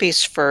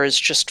 Hobby's fur is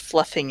just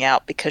fluffing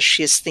out because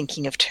she is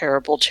thinking of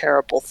terrible,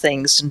 terrible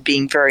things and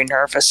being very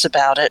nervous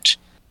about it,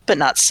 but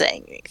not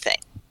saying anything.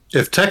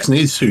 If Tex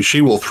needs to,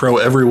 she will throw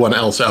everyone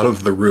else out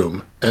of the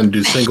room and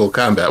do single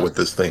combat with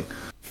this thing.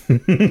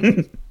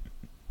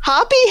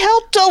 Hobby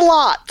helped a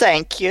lot,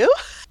 thank you.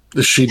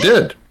 She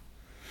did.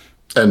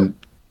 And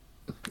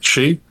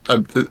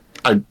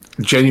I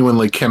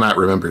genuinely cannot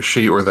remember,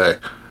 she or they.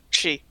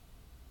 She.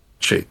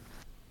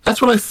 That's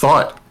what I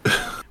thought.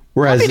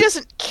 Whereas Hobby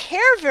doesn't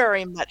care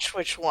very much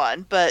which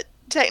one, but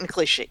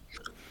technically she.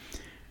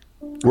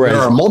 There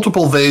are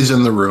multiple theys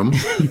in the room.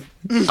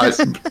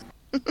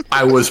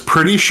 I was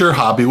pretty sure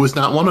Hobby was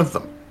not one of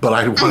them, but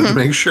I wanted to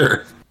make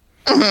sure.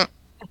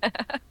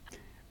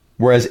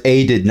 Whereas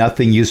A did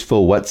nothing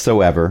useful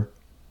whatsoever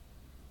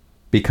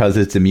because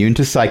it's immune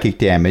to psychic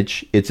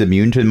damage, it's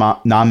immune to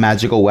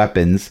non-magical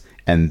weapons,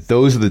 and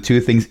those are the two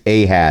things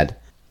A had.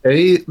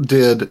 A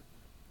did...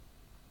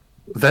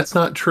 That's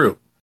not true.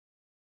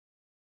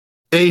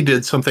 A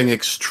did something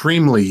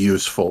extremely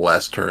useful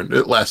last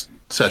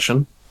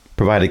session.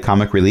 Provided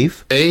comic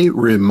relief. A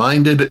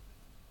reminded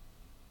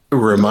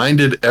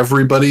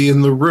everybody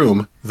in the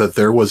room that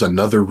there was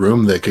another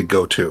room they could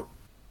go to.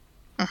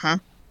 Uh-huh.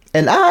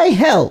 And I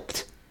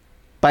helped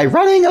by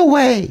running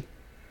away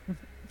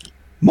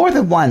more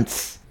than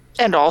once.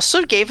 And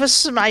also gave us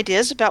some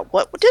ideas about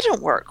what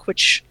didn't work,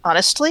 which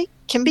honestly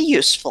can be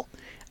useful.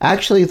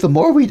 Actually, the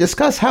more we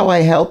discuss how I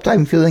helped,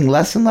 I'm feeling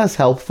less and less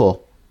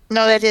helpful.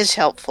 No, that is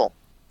helpful.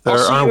 There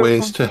Also, are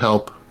ways to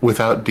help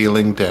without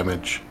dealing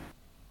damage.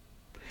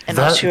 And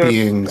That also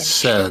being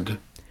said,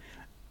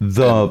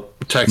 The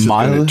Tex is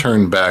going to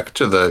turn back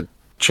to the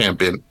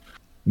champion.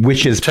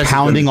 which is Tex is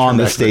pounding gonna on turn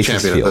the back to the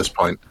stasis champion at field. this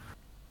point.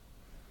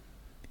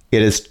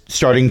 It is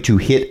starting to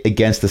hit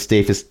against the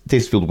stasis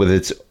field with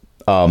its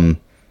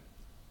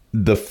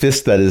the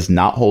fist that is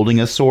not holding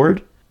a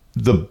sword.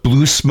 The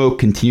blue smoke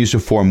continues to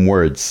form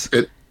words.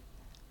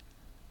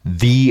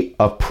 The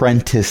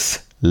apprentice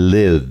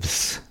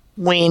lives.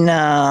 we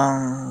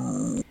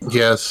know.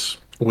 Yes,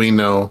 we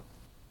know.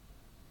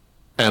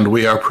 And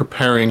we are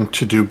preparing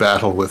to do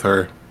battle with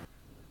her.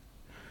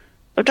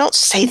 Oh, don't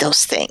say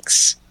those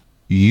things.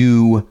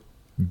 You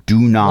do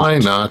not, Why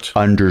not?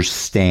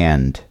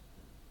 understand.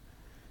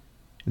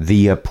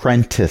 The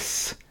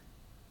apprentice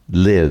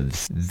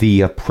lives.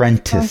 The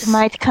apprentice And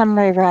might come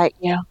rewrite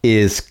you.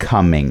 is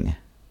coming.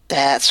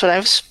 That's what I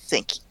was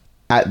thinking.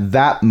 At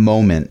that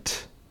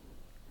moment,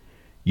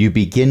 you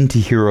begin to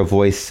hear a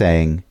voice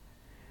saying,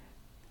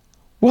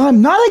 well,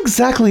 I'm not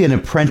exactly an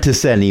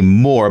apprentice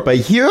anymore, but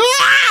here,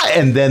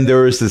 and then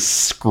there is a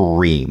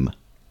scream.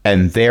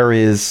 And there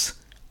is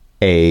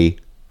a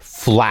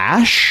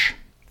flash,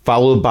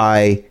 followed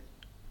by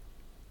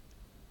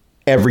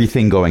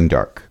everything going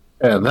dark.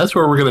 And that's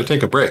where we're going to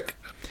take a break.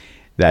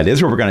 That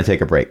is where we're going to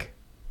take a break.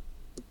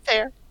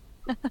 Fair.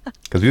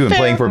 Because we've been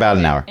playing for about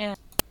an hour. Yeah.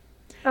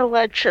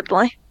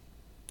 Allegedly.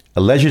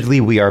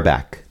 Allegedly, we are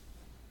back.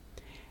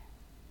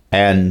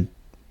 And,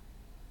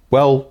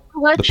 well,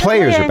 Allegedly, the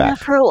players are I back.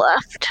 never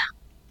left.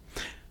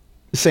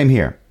 Same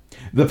here.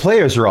 The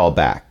players are all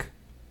back.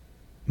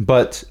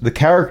 but the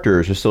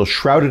characters are still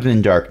shrouded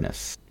in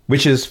darkness,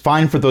 which is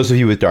fine for those of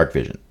you with dark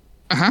vision.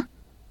 Uh-huh.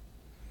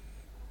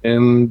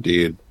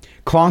 Indeed.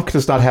 Clonk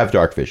does not have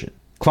dark vision.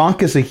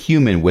 Clonk is a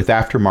human with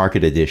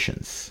aftermarket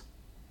additions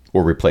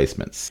or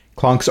replacements.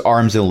 Clonk's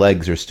arms and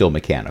legs are still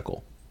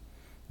mechanical.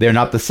 They're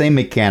not the same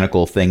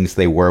mechanical things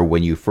they were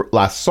when you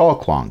last saw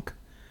Clonk.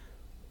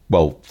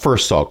 Well,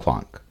 first saw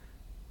Clonk.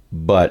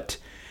 But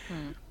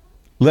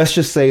let's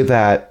just say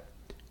that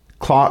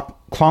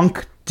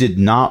Clonk did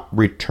not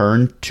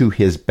return to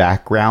his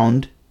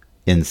background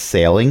in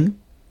sailing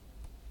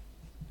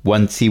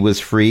once he was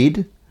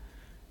freed,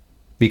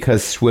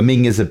 because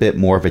swimming is a bit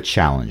more of a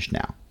challenge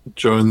now.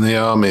 Join the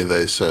army,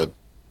 they said.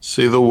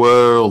 See the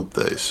world,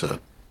 they said.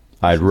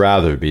 I'd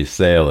rather be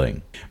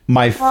sailing.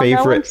 My No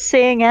favorite... one's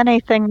seeing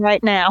anything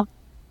right now.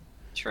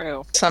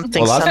 True.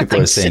 Something, Well, a lot of people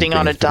something are saying sitting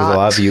on a things because dock. a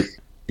lot of you...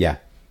 Yeah.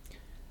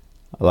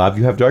 A lot of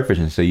you have dark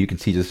vision, so you can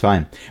see just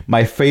fine.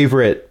 My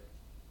favorite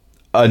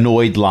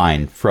annoyed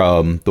line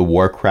from the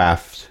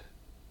Warcraft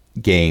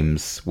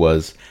games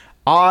was,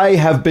 "I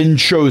have been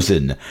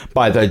chosen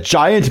by the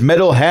giant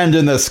metal hand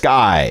in the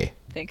sky."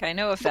 I think I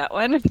know of that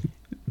one.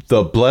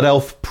 The Blood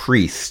Elf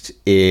priest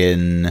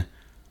in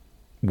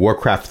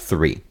Warcraft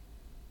 3.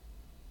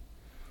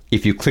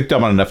 If you clicked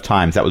on it enough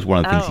times, that was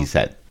one of the things he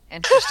said.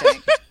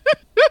 Interesting.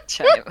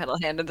 Giant metal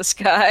hand in the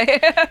sky.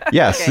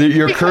 Yes, Okay.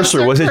 your Because cursor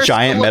their was a cursor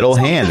giant was metal on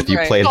hand if you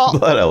right. played Oh.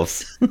 Blood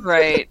Elves.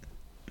 Right.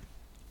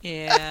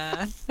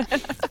 Yeah.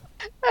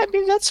 I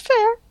mean, that's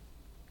fair.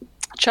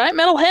 Giant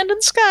metal hand in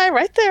the sky,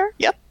 right there.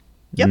 Yep.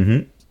 Yep.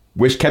 Mm-hmm.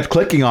 Which kept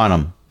clicking on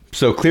him.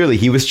 So clearly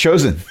he was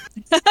chosen.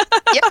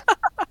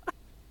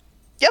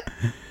 Yep.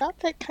 Not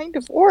that kind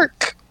of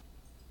orc.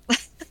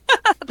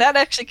 That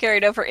actually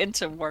carried over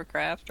into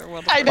Warcraft or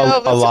World of I Warcraft. know.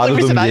 A That's the lot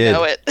only of them reason I did.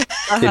 know it.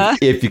 Uh-huh.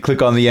 If you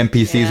click on the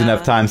NPCs Yeah.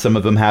 enough times, some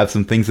of them have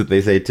some things that they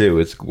say too.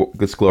 It's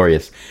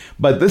glorious.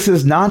 But this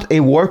is not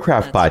a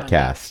Warcraft That's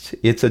podcast.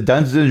 It's a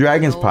Dungeons and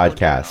Dragons Oh,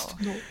 podcast.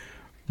 no.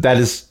 That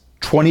is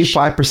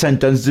 25%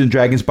 Dungeons and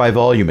Dragons by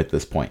volume at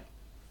this point.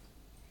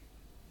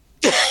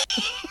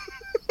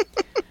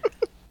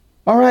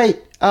 All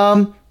right.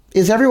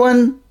 Is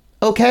everyone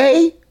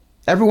okay?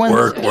 Everyone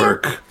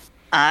Work.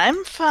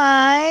 I'm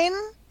fine.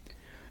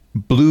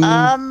 blue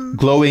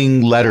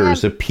glowing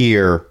letters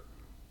appear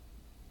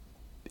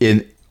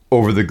in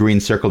over the green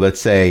circle that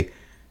say,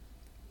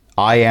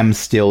 "I am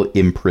still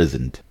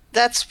imprisoned."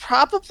 That's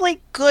probably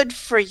good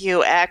for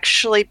you,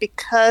 actually,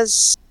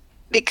 because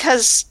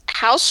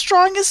how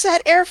strong is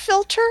that air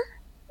filter?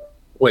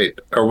 Wait,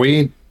 are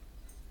we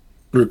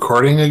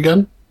recording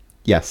again?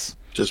 Yes.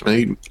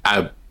 I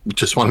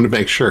just wanted to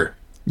make sure.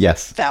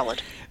 Yes.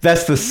 Valid.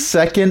 That's the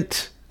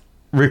second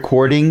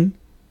recording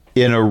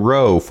in a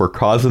row for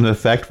cause and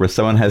effect where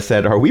someone has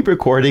said, "Are we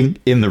recording?"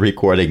 in the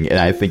recording, and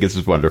I think this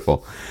is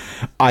wonderful.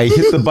 I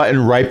hit the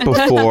button right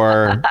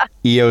before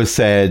EO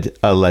said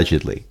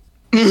allegedly.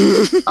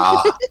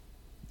 Ah,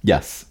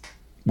 Yes.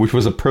 Which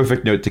was a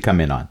perfect note to come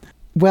in on.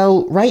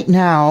 Well, right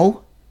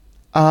now,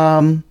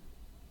 the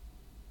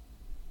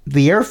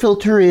air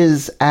filter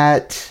is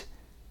at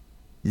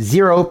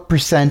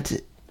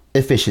 0%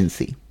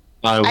 efficiency.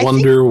 I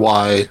wonder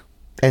why.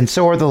 And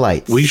so are the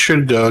lights. We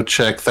should go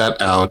check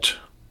that out.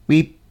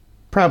 We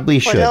probably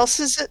should. What else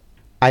is it?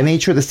 I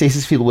made sure the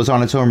stasis field was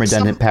on its own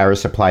redundant power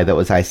supply that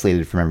was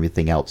isolated from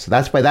everything else. So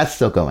that's why that's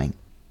still going.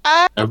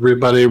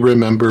 Everybody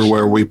remember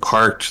where we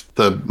parked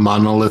the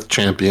Monolith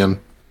Champion?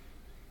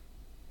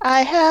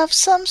 I have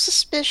some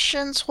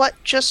suspicions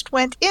what just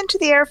went into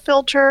the air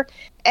filter,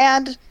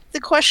 and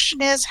the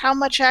question is how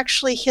much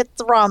actually hit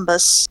the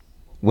rhombus.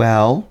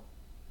 Well,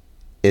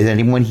 is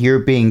anyone here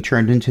being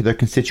turned into their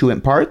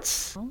constituent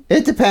parts?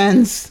 It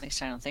depends. At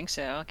least I don't think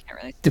so. I can't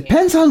really see it.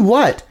 Depends on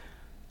what?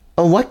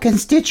 On what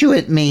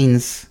constituent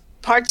means.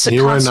 Parts that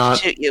You are not-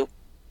 constitute you,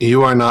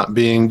 You are not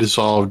being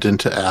dissolved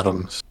into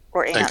atoms.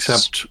 or ants.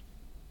 Except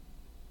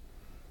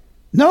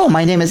No,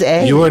 my name is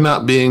A. you are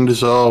not being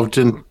dissolved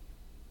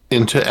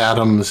into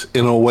atoms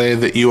in a way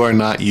that you are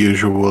not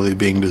usually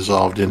being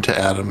dissolved into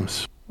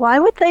atoms. Why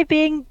would they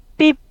be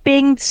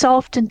being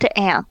solved into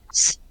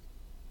ants?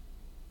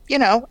 You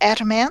know,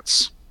 atom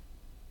ants.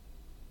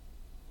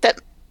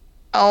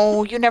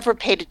 Oh, you never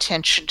paid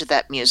attention to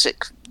that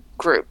music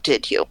group,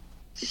 did you?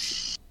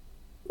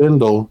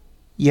 Bindle,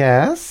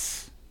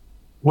 Yes?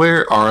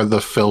 where are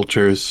the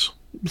filters?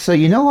 So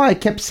you know how I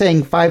kept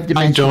saying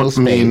five-dimensional I don't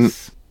mean-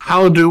 space?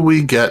 How do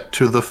we get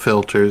to the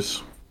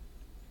filters?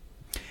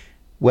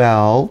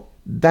 Well,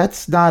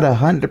 that's not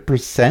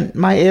 100%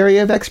 my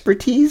area of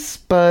expertise,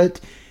 but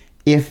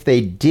if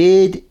they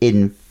did,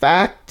 in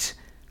fact,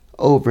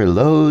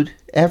 overload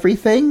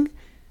everything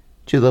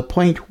to the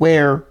point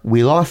where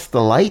we lost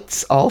the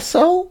lights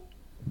also?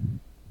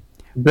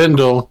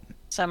 Bindle,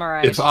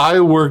 Summarize. if I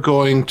were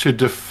going to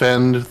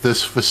defend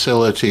this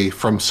facility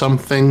from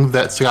something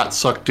that's got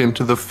sucked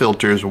into the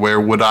filters,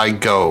 where would I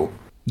go?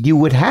 You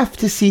would have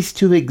to cease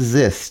to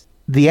exist.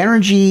 The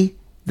energy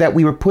that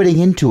we were putting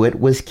into it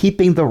was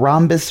keeping the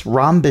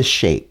rhombus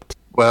shaped.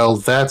 Well,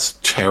 that's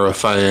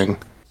terrifying.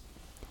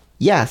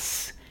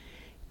 Yes.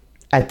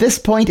 At this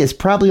point, it's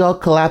probably all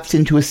collapsed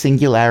into a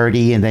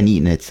singularity and then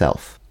eaten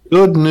itself.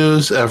 Good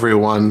news,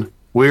 everyone.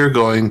 We're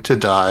going to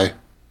die.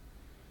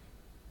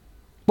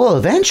 Well,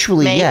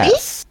 eventually, Maybe?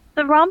 yes.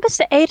 The rhombus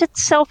ate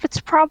itself.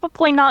 It's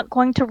probably not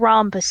going to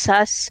rhombus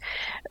us.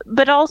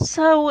 But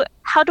also,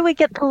 how do we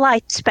get the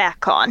lights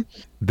back on?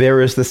 There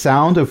is the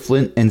sound of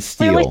flint and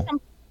steel,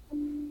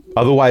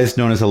 otherwise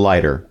known as a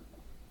lighter.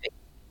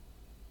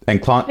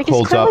 And Clonk Because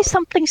holds clearly up.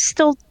 something's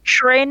still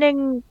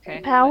draining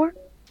power.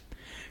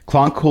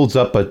 Clonk holds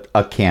up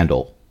a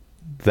candle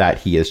that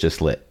he has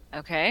just lit.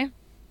 Okay.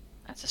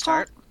 That's a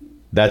start.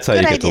 That's how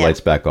Good you get the idea.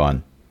 lights back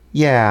on.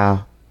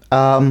 Yeah.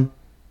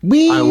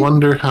 I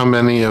wonder how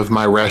many of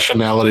my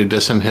rationality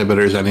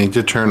disinhibitors I need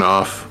to turn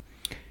off.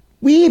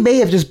 We may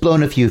have just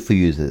blown a few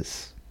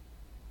fuses.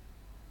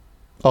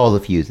 All the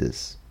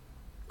fuses.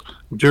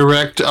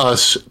 Direct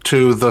us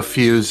to the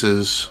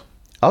fuses.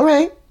 All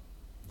right.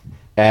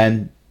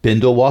 And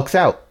Bindle walks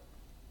out.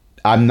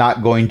 I'm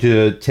not going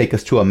to take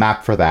us to a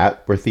map for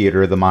that. We're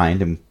Theater of the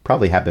Mind, and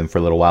probably have been for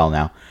a little while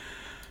now.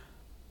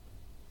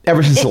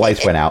 Ever since the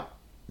lights went out.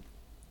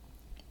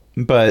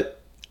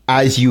 But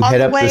as you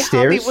head up the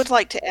stairs... Hobby would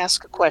like to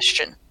ask a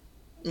question.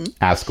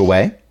 Ask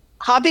away.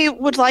 Hobby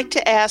would like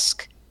to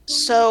ask,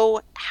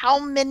 so how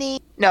many...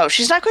 No,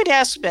 she's not going to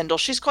ask Bindle.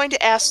 She's going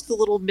to ask the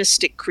little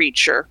mystic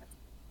creature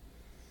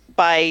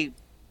by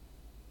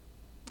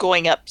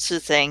going up to the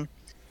thing.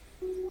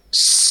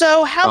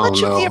 So how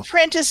much of the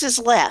apprentice is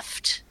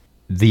left?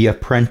 The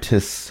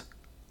apprentice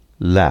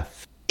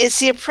left. Is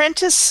the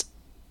apprentice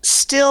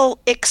still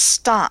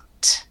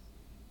extant?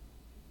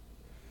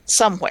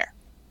 Somewhere.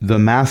 The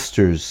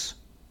masters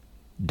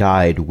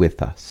died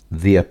with us.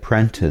 The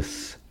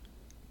apprentice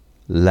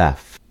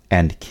left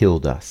and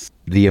killed us.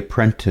 The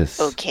apprentice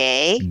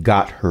Okay.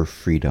 got her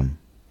freedom.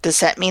 Does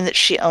that mean that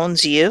she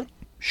owns you?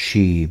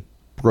 She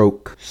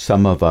broke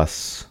some of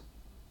us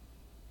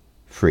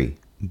free,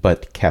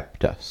 but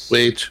kept us.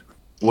 Wait.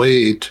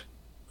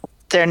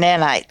 They're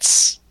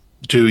nanites.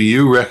 Do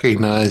you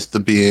recognize the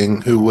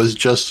being who was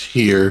just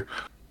here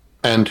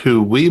and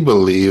who we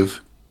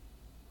believe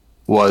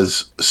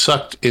was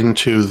sucked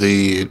into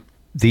the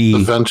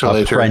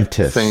ventilator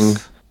apprentice thing?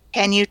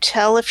 Can you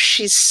tell if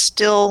she's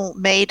still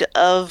made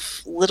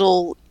of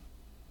little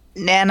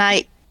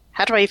nanite?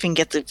 How do I even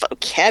get the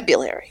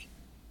vocabulary?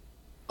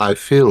 I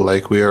feel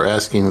like we are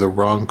asking the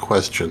wrong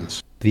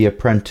questions. The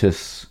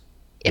apprentice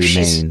If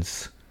she's-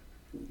 remains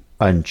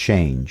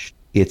unchanged.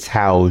 It's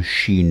how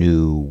she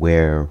knew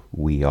where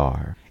we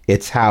are.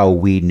 It's how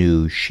we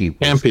knew she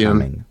was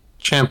coming.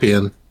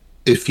 Champion,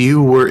 if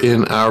you were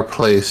in our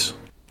place,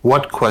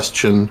 what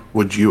question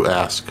would you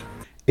ask?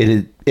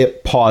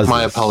 It pauses.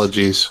 My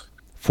apologies.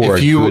 For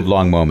a good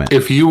long moment.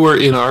 If you were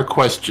in our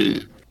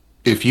place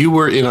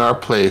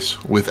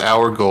with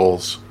our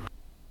goals,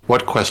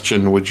 what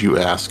question would you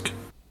ask?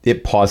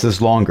 It pauses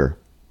longer.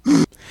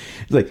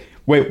 It's like,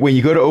 wait, when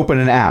you go to open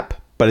an app,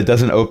 but it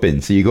doesn't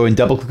open, so you go and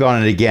double click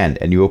on it again,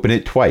 and you open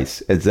it twice,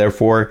 and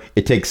therefore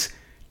it takes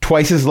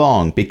twice as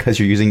long because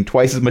you're using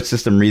twice as much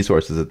system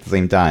resources at the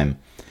same time.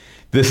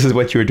 This is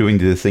what you're doing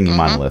to the thingy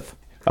monolith.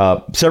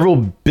 Several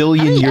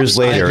billion years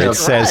later, it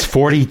says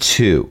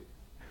 42.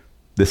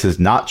 This is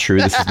not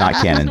true. This is not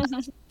canon.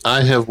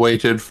 I have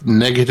waited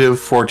negative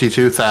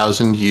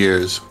 42,000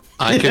 years.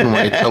 I can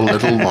wait a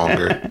little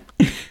longer.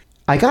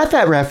 I got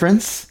that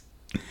reference.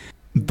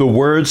 The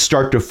words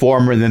start to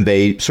form, and then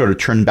they sort of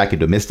turn back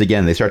into mist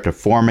again. They start to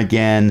form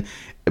again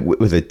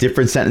with a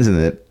different sentence, and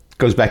then it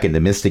goes back into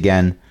mist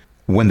again.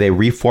 When they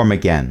reform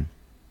again,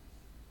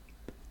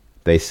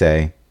 they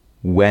say,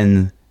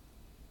 when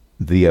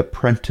the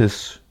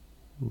apprentice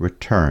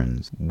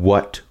returns,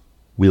 what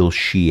will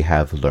she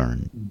have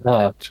learned?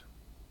 That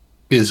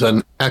is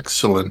an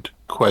excellent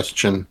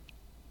question.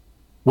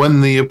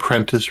 When the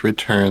apprentice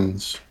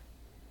returns,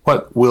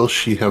 what will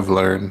she have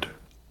learned?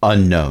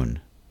 Unknown.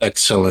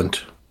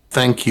 Excellent.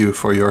 Thank you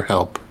for your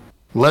help.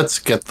 Let's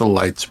get the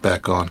lights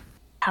back on.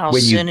 How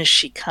When you- soon is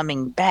she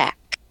coming back?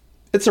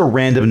 It's a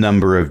random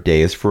number of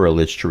days for a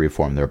lich to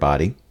reform their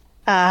body.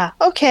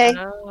 Okay.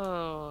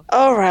 Oh.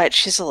 All right,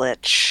 she's a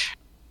lich.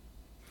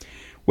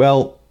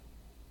 Well,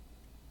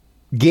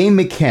 game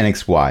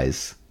mechanics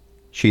wise,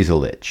 she's a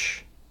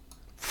lich.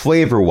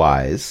 Flavor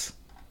wise,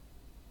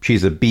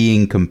 she's a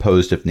being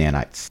composed of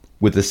nanites,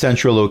 with a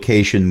central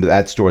location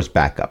that stores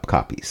backup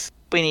copies.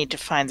 We need to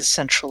find the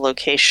central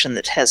location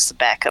that has the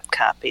backup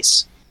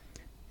copies.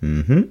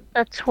 Mm-hmm.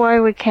 That's why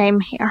we came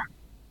here.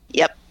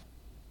 Yep.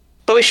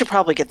 But we should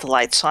probably get the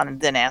lights on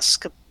and then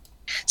ask.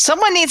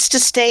 Someone needs to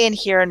stay in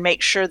here and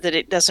make sure that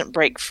it doesn't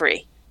break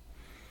free.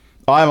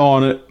 I'm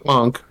on it.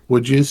 Monk,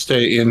 would you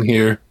stay in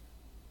here?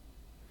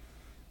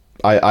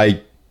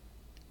 I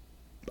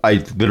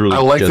literally. I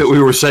like just, that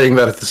we were saying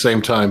that at the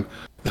same time.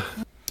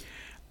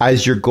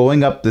 As you're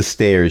going up the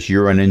stairs,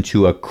 you run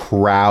into a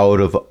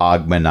crowd of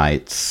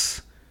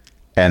Augmenites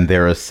and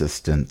their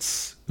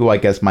assistants, who I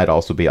guess might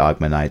also be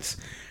Augmenites.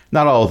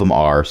 Not all of them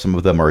are. Some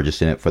of them are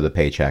just in it for the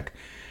paycheck.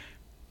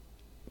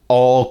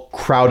 All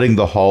crowding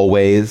the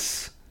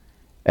hallways,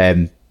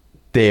 and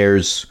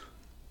there's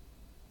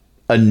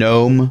a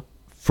gnome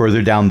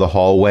further down the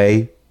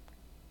hallway,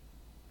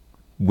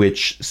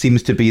 which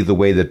seems to be the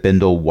way that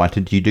Bindle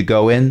wanted you to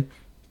go in,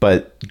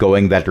 but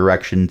going that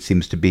direction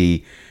seems to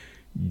be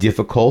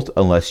difficult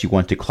unless you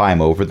want to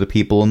climb over the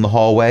people in the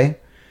hallway.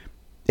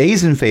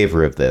 A's in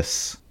favor of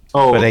this,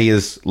 but A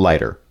is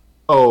lighter.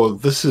 Oh,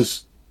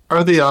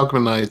 are the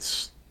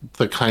Augmenites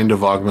the kind of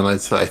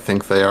Augmenites that I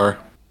think they are?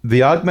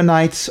 The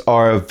Augmenites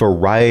are a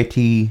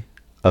variety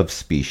of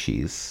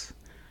species.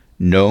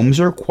 Gnomes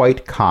are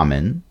quite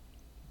common,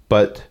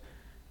 but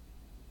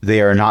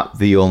they are not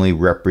the only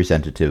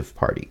representative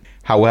party.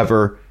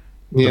 However,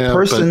 the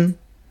person...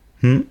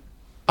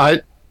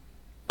 I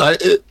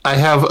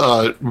have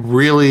a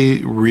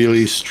really,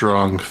 really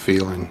strong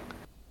feeling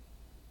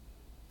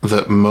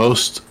that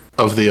most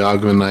of the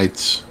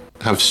Augmenites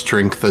have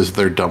strength as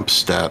their dump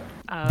stat.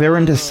 They're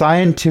into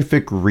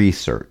scientific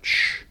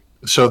research.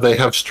 So they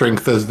have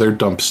strength as their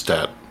dump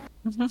stat.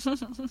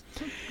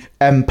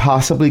 And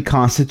possibly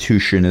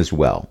constitution as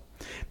well.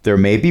 There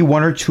may be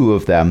one or two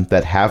of them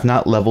that have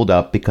not leveled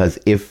up because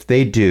if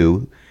they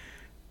do,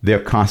 their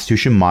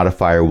constitution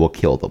modifier will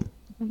kill them.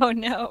 Oh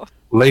no.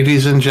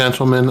 Ladies and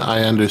gentlemen,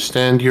 I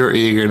understand your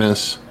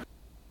eagerness.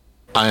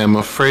 I am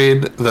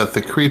afraid that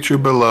the creature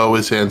below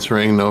is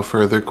answering no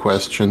further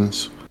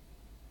questions.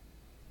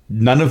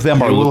 None of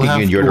them are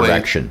looking in your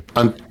direction.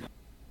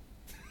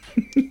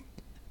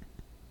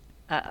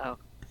 Uh-oh.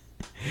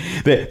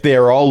 They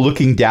are all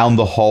looking down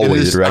the hallway,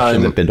 the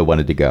direction that Bindle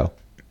wanted to go.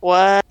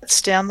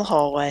 What's down the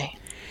hallway?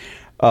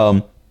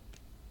 Bindle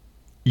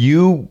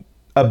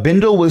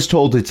was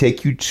told to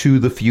take you to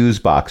the fuse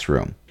box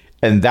room.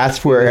 And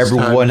that's where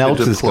everyone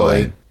else is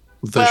going.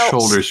 The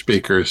shoulder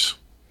speakers.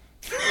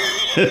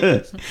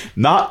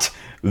 Not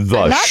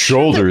the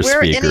shoulder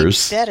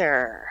speakers.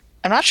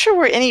 I'm not sure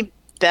we're any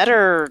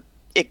better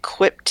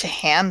equipped to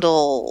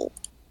handle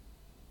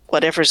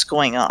whatever's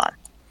going on.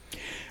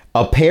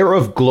 A pair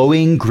of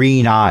glowing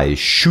green eyes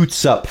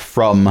shoots up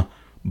from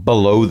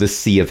below the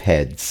sea of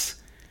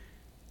heads.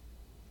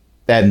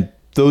 And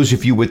those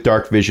of you with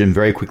dark vision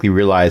very quickly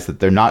realize that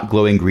they're not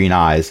glowing green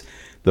eyes.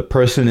 The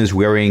person is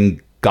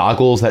wearing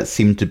goggles that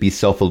seem to be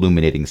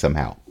self-illuminating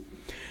somehow.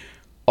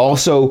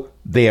 Also,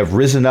 they have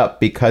risen up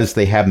because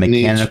they have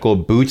mechanical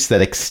boots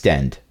that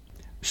extend.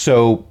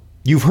 So,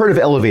 you've heard of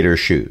elevator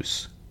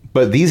shoes,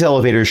 but these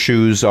elevator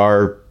shoes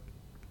are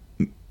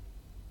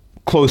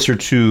closer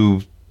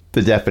to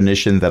the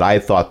definition that I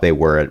thought they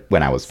were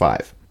when I was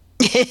 5.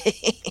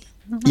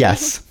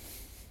 Yes.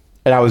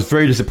 And I was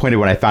very disappointed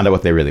when I found out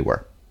what they really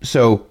were.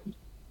 So,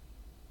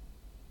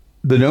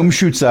 the gnome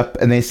shoots up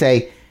and they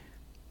say,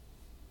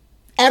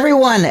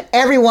 Everyone,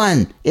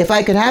 if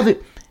I could have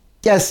it.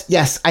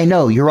 Yes, I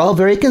know. You're all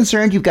very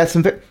concerned. You've got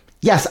some...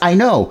 Yes, I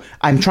know.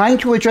 I'm trying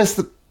to address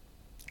the...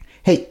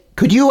 Hey,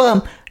 could you,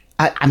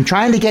 I'm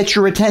trying to get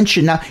your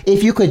attention. Now,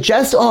 if you could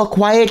just all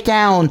quiet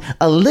down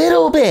a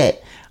little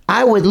bit,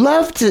 I would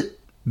love to...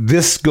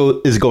 This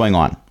is going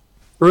on.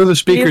 Through the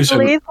speakers... Do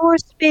you believe we're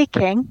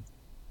speaking?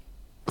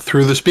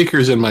 Through the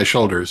speakers in my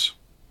shoulders,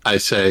 I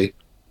say,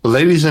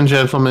 Ladies and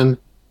gentlemen,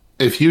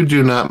 if you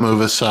do not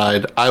move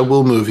aside, I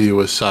will move you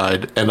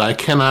aside, and I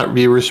cannot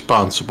be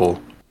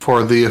responsible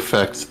for the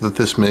effects that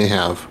this may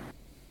have.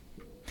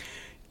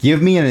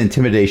 Give me an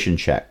intimidation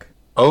check.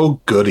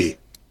 Oh, goody.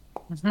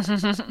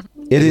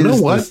 You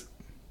know what?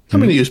 I'm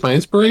going to use my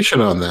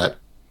inspiration on that.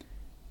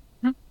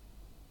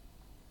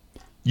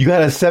 You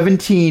got a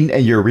 17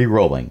 and you're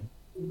re-rolling.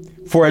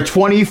 For a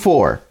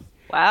 24.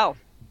 Wow.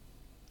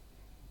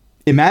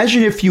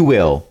 Imagine, if you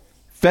will,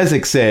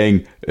 Fezzik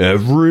saying,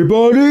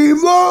 Everybody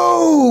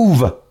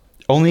move!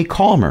 Only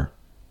calmer.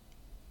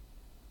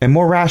 And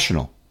more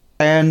rational.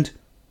 And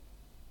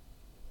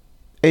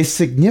a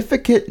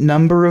significant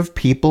number of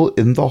people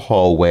in the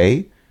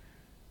hallway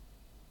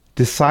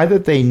decide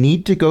that they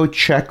need to go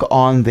check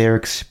on their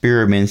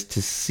experiments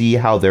to see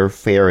how they're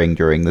faring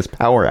during this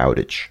power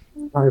outage.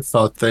 I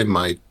thought they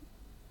might.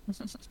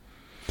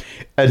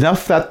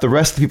 Enough that the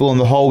rest of the people in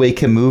the hallway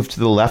can move to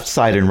the left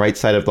side and right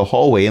side of the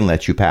hallway and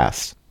let you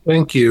pass.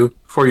 Thank you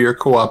for your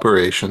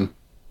cooperation.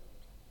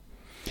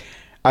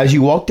 As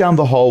you walk down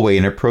the hallway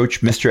and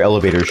approach Mr.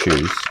 Elevator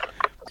Shoes,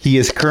 he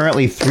is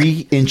currently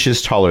 3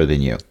 inches taller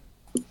than you.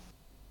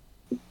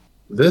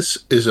 This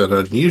is an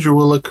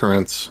unusual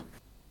occurrence.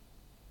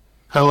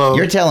 Hello.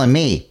 You're telling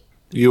me.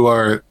 You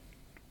are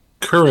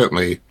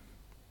currently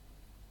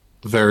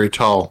very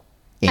tall.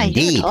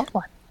 Indeed.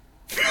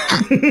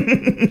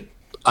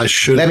 I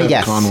should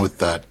have gone with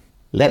that.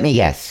 Let me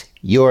guess.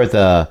 You're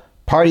the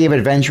party of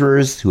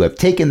adventurers who have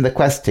taken the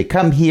quest to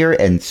come here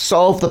and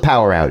solve the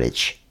power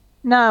outage.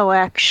 No,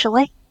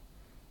 actually.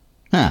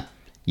 Huh.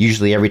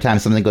 Usually every time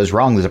something goes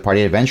wrong, there's a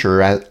party of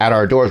adventurer at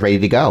our doors ready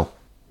to go.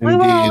 We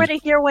were already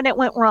here when it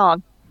went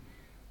wrong.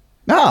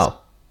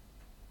 Oh.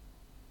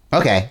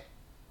 Okay.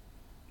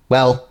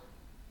 Well,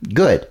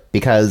 good,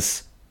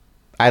 because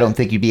I don't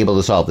think you'd be able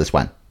to solve this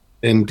one.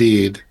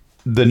 Indeed.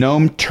 The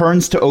gnome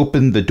turns to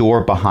open the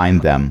door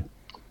behind them.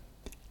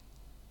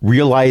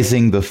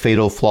 Realizing the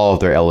fatal flaw of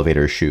their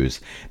elevator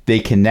shoes, they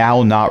can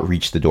now not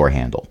reach the door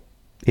handle.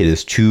 It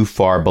is too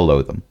far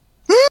below them.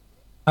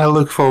 I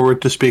look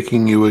forward to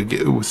speaking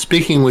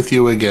with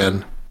you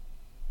again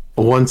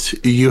once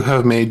you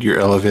have made your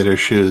elevator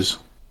shoes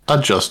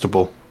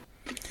adjustable.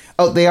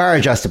 Oh, they are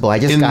adjustable. I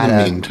just In gotta...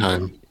 the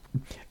meantime.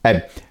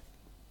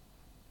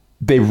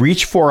 They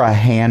reach for a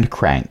hand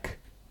crank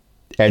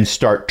and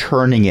start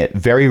turning it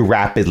very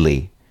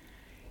rapidly,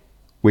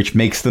 which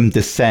makes them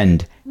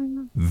descend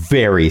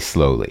very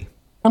slowly.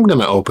 I'm going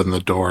to open the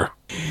door.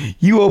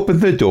 You open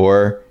the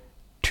door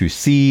to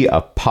see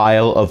a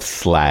pile of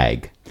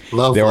slag.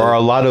 Lovely. There are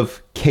a lot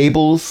of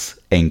cables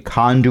and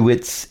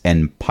conduits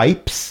and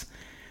pipes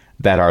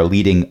that are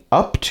leading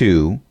up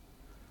to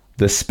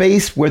the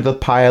space where the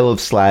pile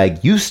of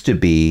slag used to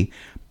be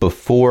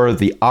before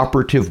the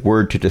operative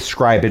word to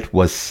describe it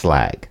was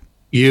slag.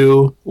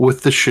 You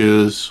with the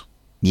shoes.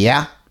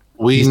 Yeah?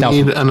 We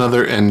need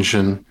another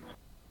engine.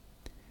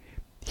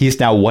 He's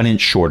now 1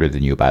 inch shorter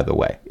than you, by the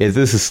way.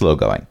 This is slow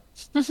going.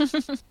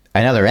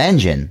 Another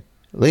engine?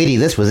 Lady,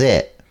 this was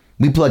it.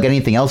 We plug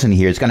anything else in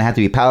here, it's going to have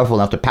to be powerful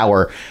enough to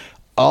power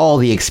all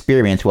the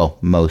experiments. Well,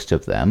 most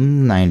of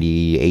them.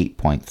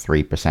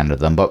 98.3% of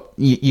them. But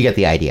you get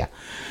the idea.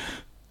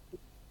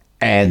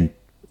 And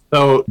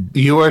so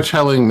you are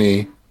telling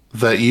me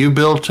that you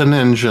built an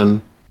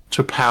engine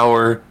to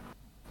power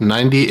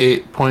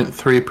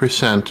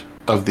 98.3%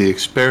 of the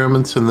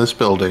experiments in this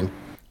building.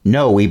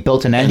 No, we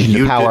built an engine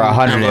to power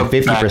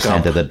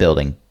 150% of the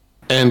building.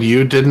 And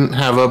you didn't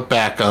have a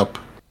backup.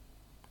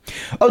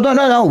 Oh,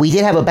 no. We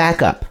did have a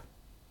backup.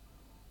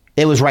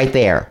 It was right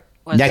there,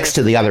 next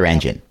to the other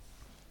engine.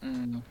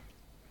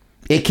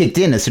 It kicked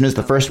in as soon as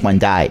the first one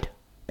died,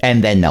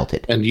 and then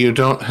melted. And you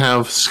don't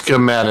have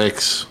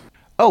schematics.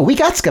 Oh, we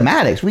got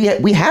schematics. We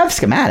have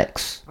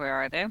schematics. Where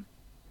are they?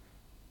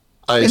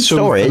 I assume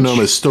Phenom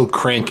is still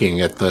cranking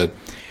at the...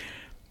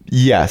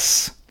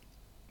 Yes.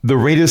 The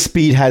rate of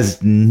speed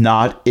has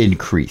not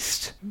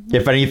increased.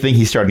 If anything,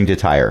 he's starting to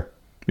tire.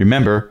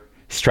 Remember,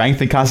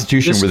 strength and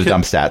constitution were the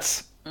dump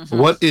stats.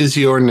 What is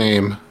your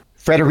name?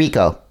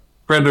 Frederico.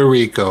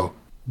 Frederico.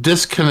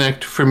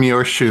 Disconnect from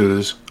your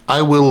shoes.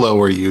 I will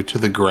lower you to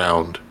the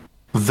ground.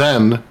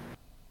 Then,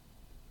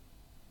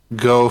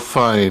 go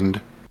find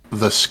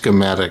the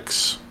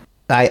schematics.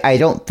 I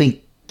don't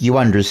think you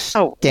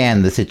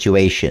understand the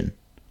situation.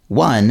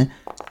 One,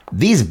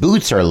 these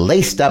boots are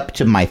laced up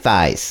to my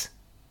thighs.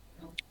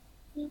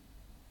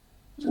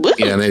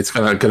 Yeah, Nate's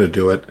not going to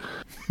do it.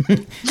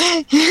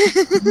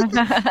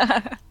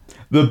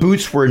 The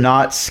boots were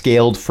not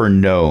scaled for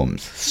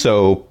gnomes,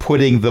 so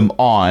putting them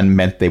on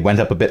meant they went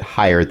up a bit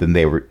higher than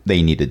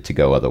they needed to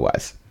go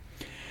otherwise.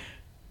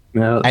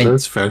 Yeah,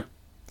 that's fair.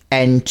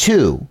 And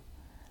two,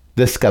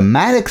 the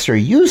schematics are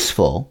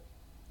useful.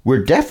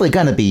 We're definitely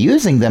going to be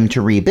using them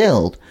to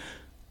rebuild,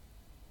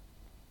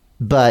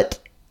 but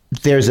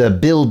there's a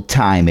build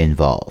time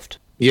involved.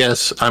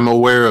 Yes, I'm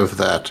aware of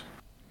that.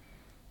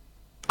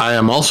 I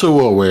am also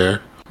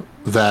aware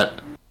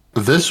that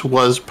this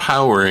was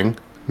powering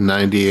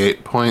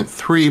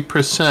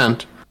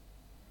 98.3%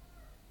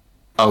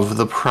 of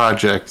the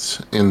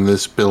projects in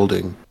this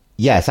building.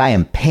 Yes, I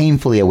am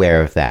painfully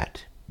aware of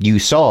that. You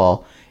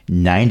saw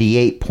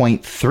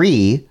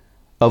 98.3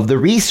 of the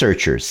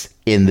researchers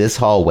in this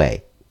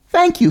hallway.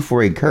 Thank you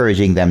for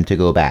encouraging them to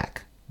go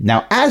back.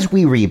 Now, as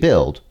we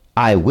rebuild,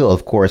 I will,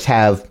 of course,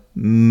 have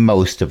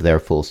most of their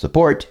full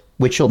support,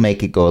 which will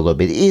make it go a little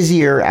bit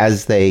easier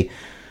as they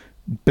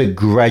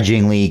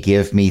begrudgingly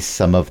give me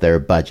some of their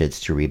budgets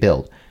to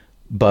rebuild.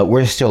 But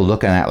we're still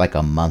looking at like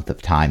a month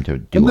of time to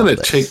do all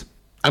this.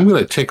 I'm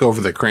going to take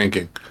over the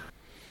cranking.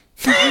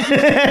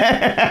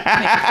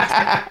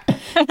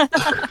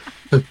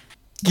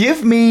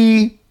 Give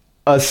me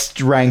a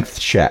strength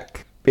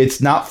check.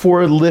 It's not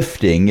for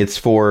lifting, it's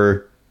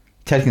for...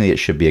 Technically, it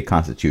should be a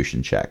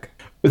constitution check.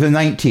 With a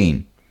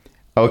 19.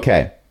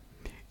 Okay.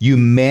 You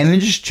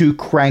managed to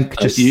crank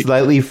just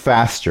slightly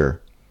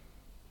faster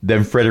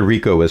than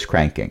Frederico was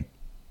cranking.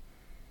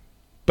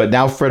 But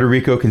now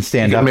Frederico can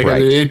stand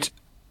upright.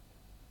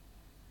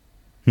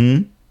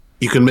 You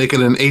can make it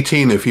an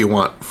 18 if you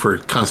want for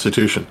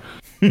constitution.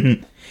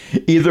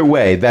 Either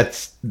way,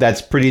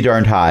 that's pretty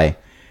darn high.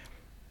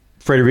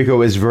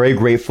 Frederico is very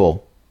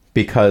grateful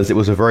because it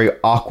was a very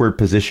awkward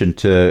position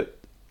to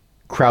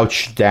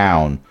crouch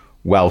down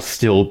while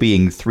still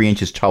being 3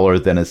 inches taller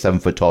than a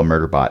 7-foot tall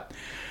murderbot.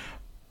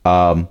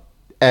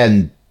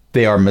 And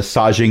they are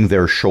massaging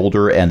their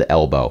shoulder and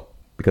elbow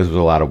because it was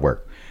a lot of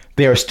work.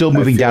 They are still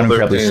moving down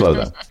incredibly slow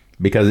though,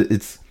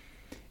 because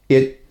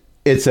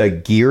it's a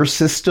gear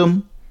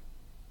system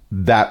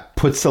that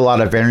puts a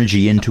lot of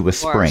energy into a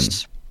spring,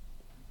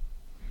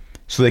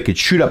 so they could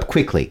shoot up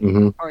quickly.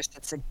 Mm-hmm. Of course,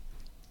 that's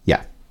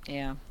yeah.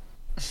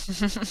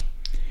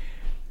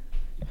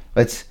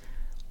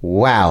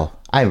 Wow,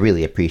 I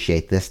really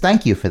appreciate this.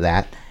 Thank you for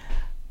that.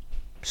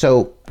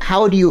 So,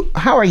 how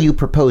are you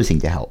proposing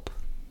to help?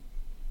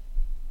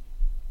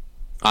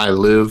 I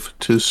live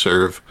to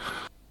serve.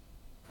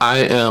 I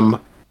am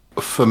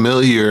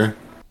familiar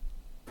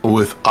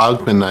with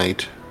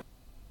Augmenite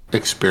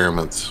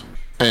experiments,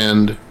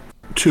 and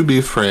to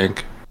be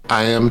frank,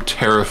 I am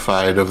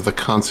terrified of the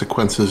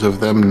consequences of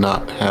them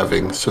not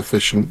having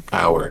sufficient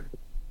power.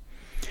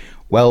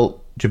 Well,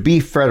 to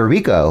be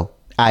Federico,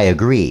 I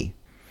agree.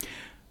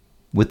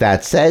 With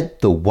that said,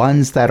 the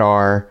ones that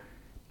are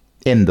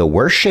in the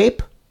worst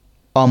shape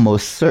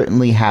almost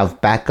certainly have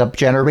backup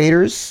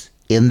generators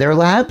in their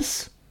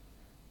labs.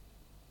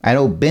 I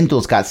know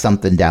Bindle's got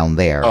something down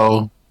there.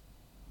 Oh,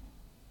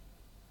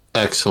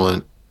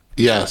 excellent.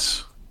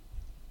 Yes.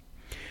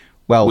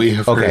 Well, We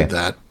have okay. heard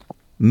that.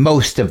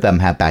 Most of them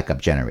have backup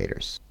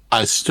generators.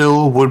 I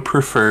still would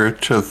prefer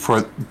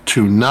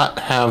to not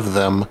have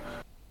them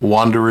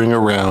wandering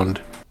around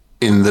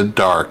in the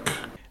dark.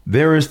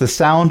 There is the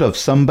sound of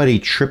somebody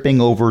tripping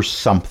over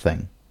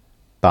something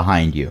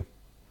behind you.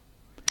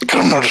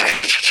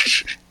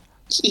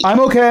 I'm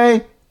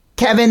okay.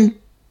 Kevin,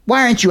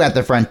 why aren't you at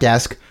the front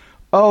desk?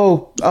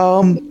 Oh,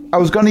 I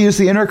was going to use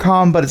the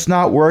intercom, but it's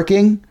not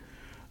working.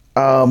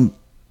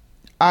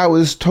 I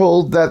was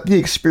told that the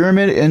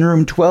experiment in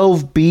room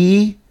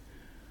 12B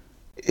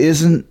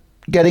isn't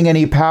getting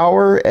any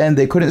power, and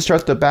they couldn't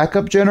start the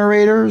backup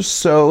generators,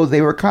 so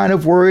they were kind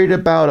of worried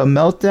about a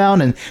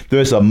meltdown, and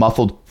there's a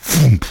muffled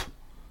thump.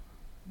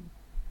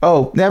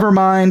 Oh, never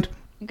mind.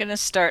 I'm gonna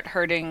start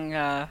herding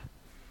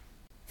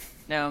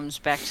gnomes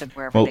back to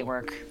wherever they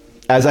work.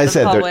 As I The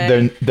said,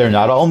 hallway. they're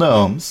not all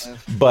gnomes,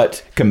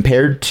 but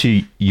compared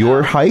to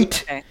your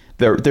height, okay.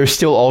 they're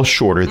still all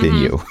shorter than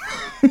you.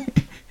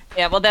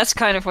 Yeah, well, that's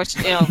kind of what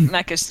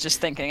Mecca's just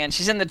thinking, and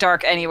she's in the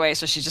dark anyway,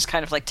 so she's just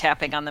kind of like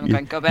tapping on them,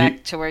 going, "Go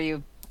back to where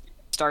you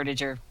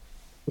started your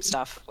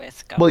stuff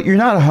with." Go. Well, you're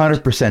not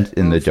 100%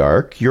 in the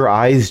dark. Your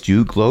eyes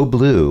do glow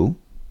blue.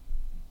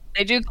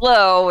 They do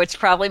glow, which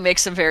probably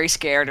makes them very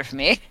scared of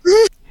me.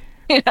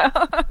 You know?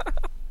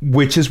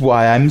 Which is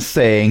why I'm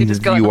saying You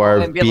just go in you the are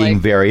hallway and be being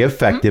like, very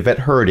effective at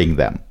hurting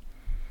them.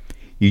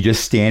 You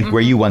just stand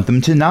where you want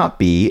them to not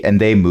be, and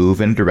they move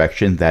in a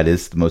direction that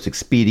is the most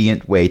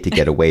expedient way to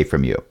get away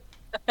from you.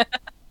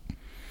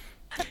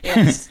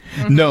 Yes.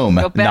 Gnome,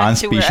 Go back to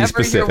non-species wherever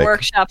specific. your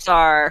workshops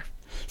are.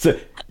 So,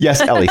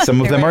 yes, Ellie,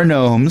 some of them are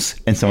gnomes,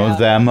 and some of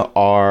them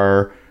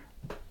are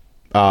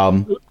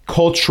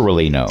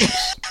culturally gnomes.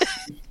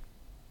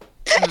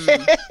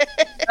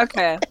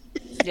 Okay.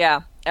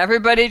 Yeah.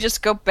 Everybody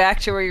just go back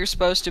to where you're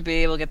supposed to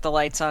be. We'll get the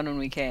lights on when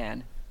we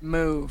can.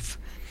 Move.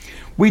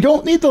 We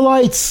don't need the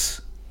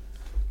lights.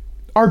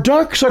 Our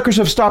dark suckers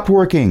have stopped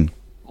working.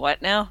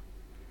 What now?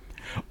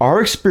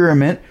 Our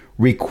experiment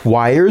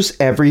requires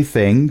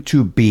everything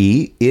to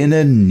be in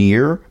a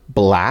near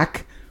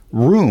black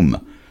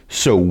room.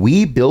 So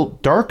we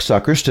built dark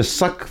suckers to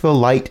suck the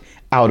light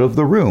out of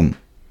the room.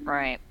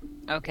 Right.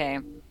 Okay.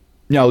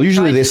 Now,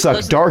 usually Right, they just suck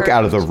close the dark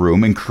out of the curtains.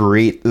 room and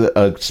create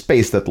a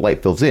space that the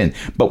light fills in,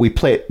 but we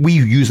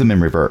use them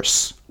in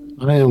reverse.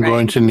 I am Right.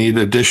 going to need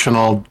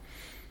additional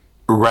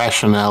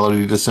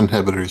rationality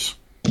disinhibitors.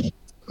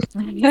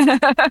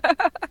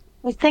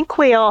 I think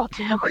we all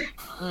do.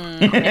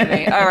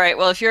 Maybe. All right.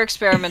 Well, if your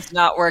experiment's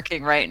not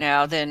working right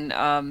now, then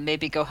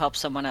maybe go help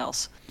someone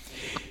else.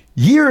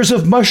 Years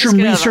of mushroom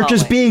Let's get out of the research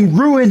is hallway. being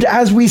ruined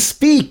as we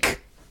speak.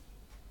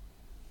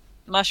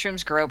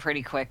 Mushrooms grow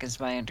pretty quick, is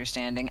my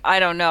understanding. I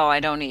don't know. I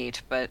don't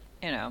eat, but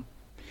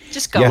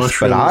just go. Yes,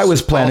 but I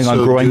was planning on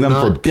also growing do them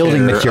for not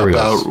building care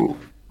materials. about-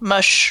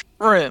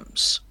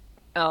 Mushrooms.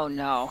 Oh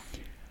no.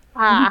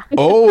 Ah,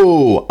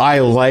 Oh, I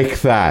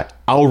like that.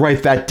 I'll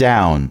write that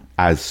down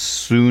as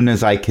soon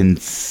as I can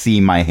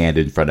see my hand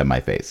in front of my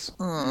face.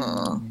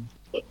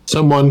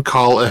 Someone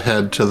call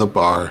ahead to the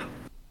bar.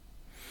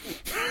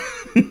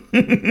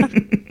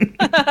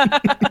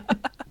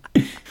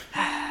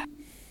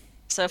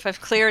 So if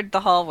I've cleared the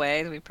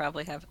hallway, we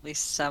probably have at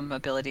least some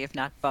ability of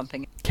not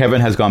bumping.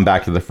 Kevin has gone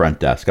back to the front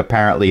desk.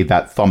 Apparently,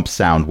 that thump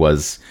sound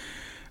was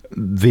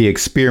the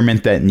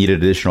experiment that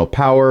needed additional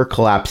power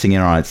collapsing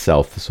in on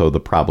itself, so the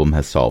problem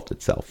has solved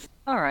itself.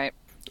 All right.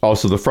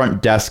 Also, the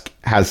front desk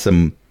has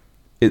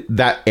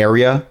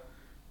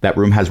that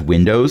room has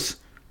windows,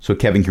 so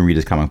Kevin can read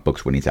his comic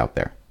books when he's out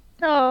there.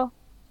 no.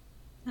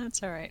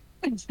 That's all right.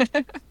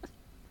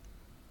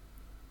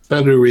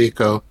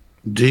 Federico,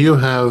 do you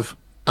have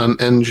an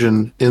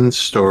engine in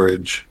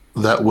storage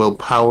that will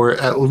power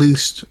at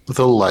least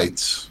the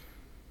lights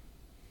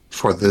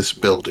for this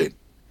building?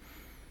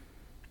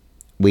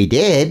 We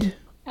did.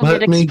 And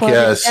Let it me exploded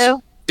guess.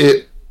 too?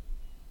 It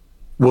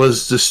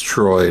was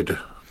destroyed.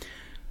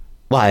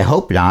 Well, I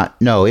hope not.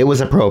 No, it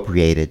was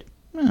appropriated.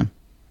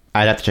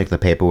 I'd have to check the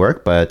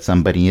paperwork, but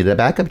somebody needed a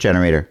backup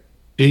generator.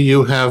 Do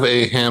you have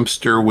a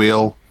hamster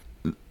wheel?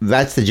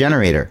 That's the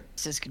generator.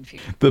 This is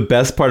confusing. The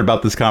best part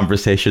about this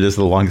conversation is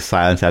the long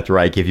silence after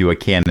I give you a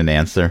canon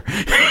answer.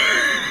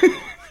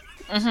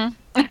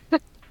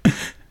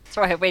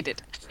 So I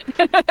waited.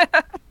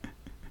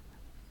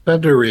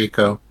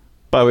 Federico,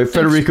 By the way,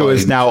 Federico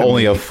is Explain now to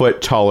only me. a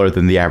foot taller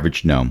than the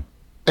average gnome.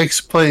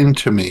 explain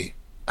to me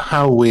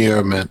how we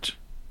are meant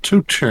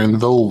to turn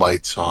the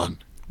lights on.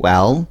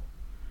 Well,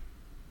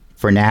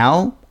 for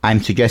now,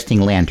 I'm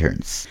suggesting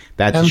lanterns.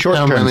 That's a And how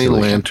short-term many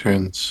solution.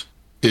 lanterns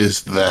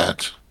is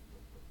that?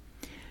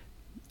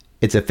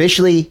 It's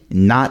officially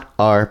not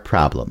our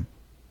problem.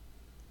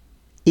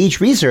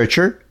 Each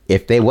researcher,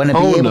 if they want to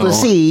be able to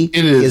see,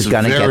 is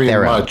going to get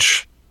their own.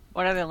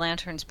 What are the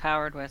lanterns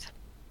powered with?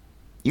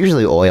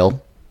 Usually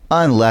oil,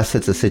 unless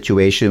it's a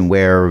situation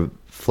where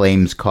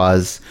flames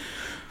cause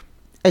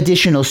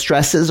additional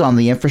stresses on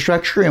the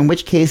infrastructure, in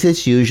which case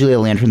it's usually a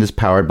lantern that's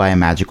powered by a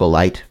magical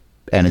light,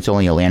 and it's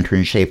only a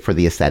lantern shape for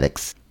the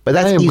aesthetics. But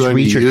that's each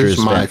researcher's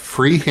I'm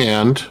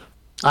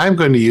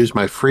going to use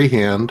my free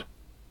hand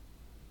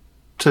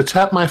to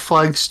tap my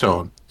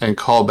flagstone and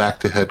call back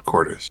to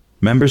headquarters.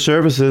 Member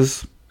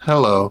services.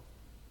 Hello.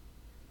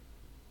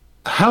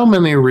 How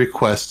many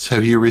requests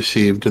have you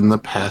received in the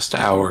past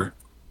hour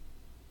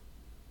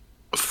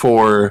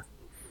for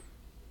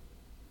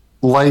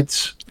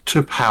lights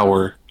to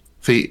power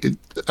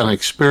an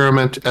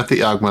experiment at the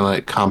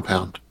Ogmanite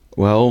compound?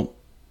 Well,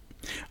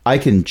 I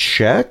can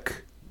check,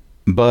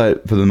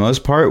 but for the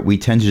most part, we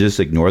tend to just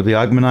ignore the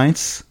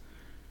Ogmanites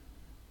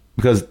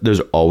because there's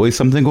always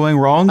something going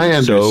wrong. I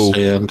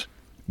understand. So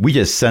we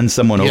just send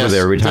someone over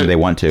there every time they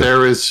want to.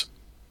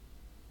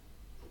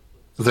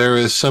 There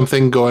is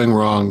something going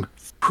wrong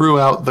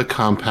throughout the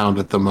compound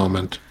at the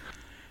moment,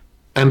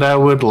 and I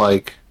would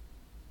like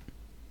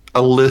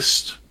a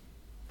list.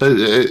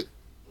 I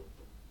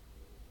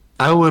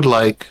would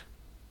like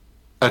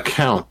a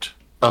count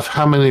of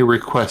how many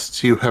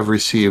requests you have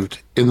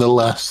received in the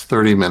last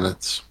 30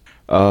 minutes.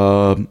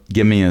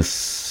 Give me a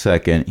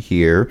second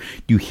here.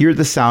 You hear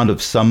the sound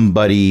of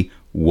somebody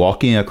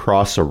walking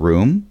across a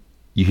room.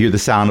 You hear the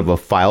sound of a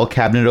file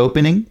cabinet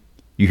opening.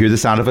 You hear the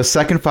sound of a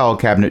second file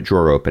cabinet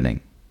drawer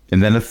opening.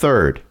 And then a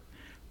third.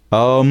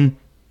 Wow.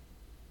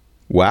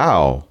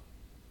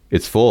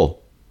 It's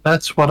full.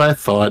 That's what I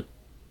thought.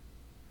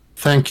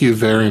 Thank you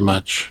very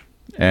much.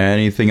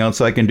 Anything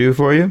else I can do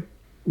for you?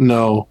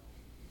 No.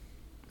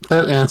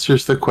 That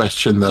answers the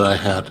question that I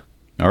had.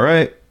 All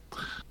right.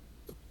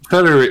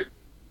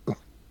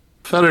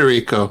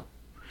 Federico.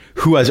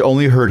 Who has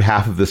only heard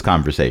half of this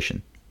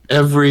conversation.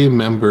 Every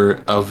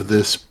member of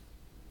this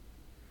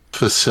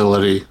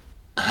facility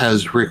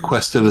has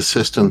requested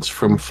assistance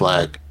from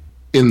Flag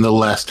in the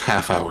last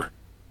half hour.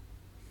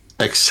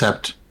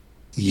 Except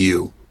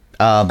you.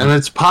 And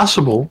it's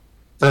possible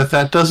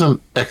that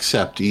doesn't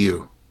accept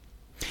you.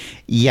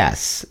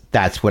 Yes,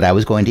 that's what I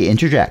was going to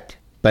interject.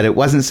 But it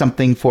wasn't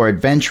something for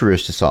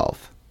adventurers to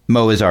solve.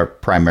 Mo is our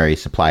primary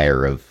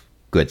supplier of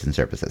goods and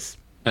services.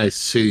 I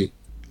see.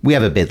 We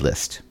have a bid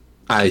list.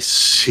 I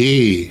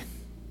see.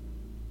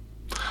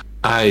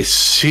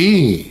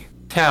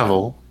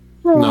 Cavil?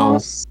 No.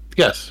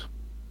 Yes.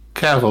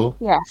 Cavil?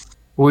 Yes.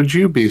 Would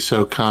you be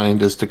so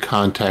kind as to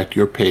contact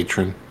your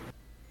patron?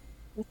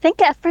 I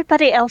think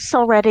everybody else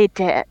already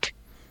did.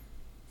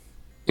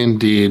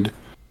 Indeed.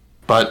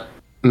 But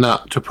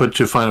not to put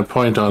too fine a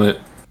point on it,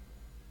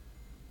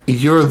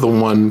 you're the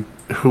one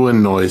who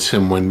annoys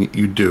him when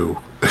you do.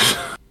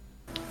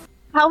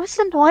 How is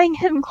annoying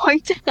him going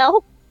to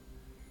help?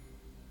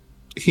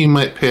 He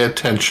might pay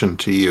attention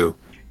to you.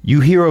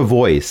 You hear a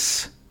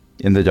voice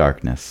in the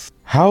darkness.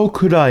 How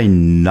could I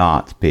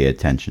not pay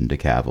attention to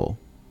Cavil?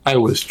 I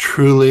was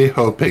truly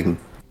hoping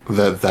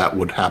that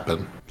would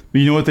happen.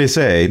 You know what they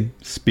say,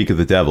 speak of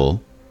the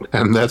devil.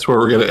 And that's where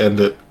we're going to end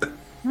it.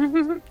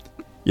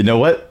 You know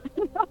what?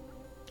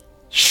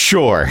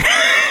 Sure.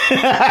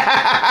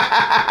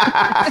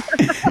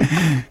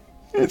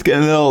 It's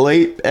getting a little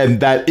late,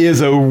 and that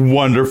is a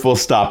wonderful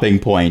stopping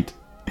point.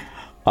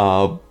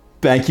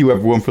 Thank you,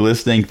 everyone, for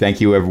listening.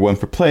 Thank you, everyone,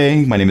 for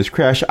playing. My name is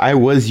Crash. I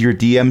was your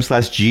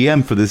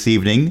DM/GM for this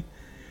evening.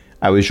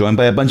 I was joined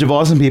by a bunch of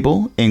awesome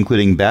people,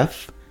 including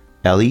Beth,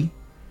 Ellie,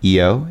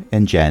 Io,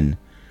 and Jen.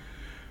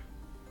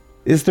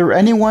 Is there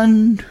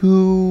anyone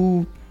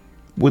who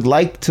would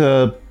like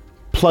to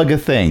plug a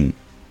thing?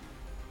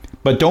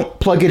 But don't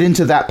plug it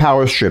into that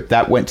power strip.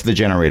 That went to the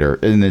generator,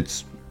 and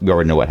we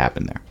already know what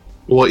happened there.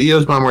 Well,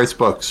 Io's mom writes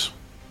books.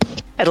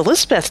 At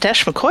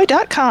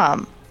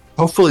elizabeth-mccoy.com.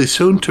 Hopefully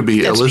soon to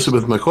be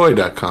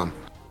elizabethmccoy.com.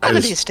 One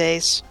of these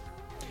days.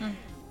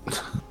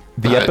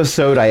 The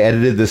episode I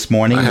edited this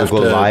morning will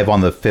go live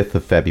on the 5th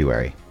of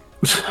February.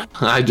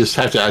 I just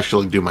have to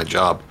actually do my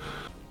job.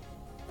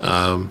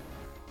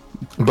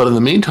 But in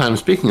the meantime,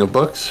 speaking of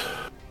books...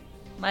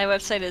 My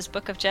website is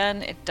Book of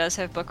Jen. It does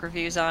have book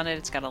reviews on it.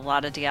 It's got a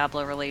lot of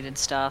Diablo-related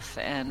stuff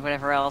and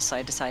whatever else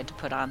I decide to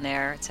put on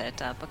there. It's at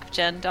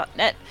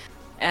bookofjen.net.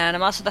 And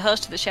I'm also the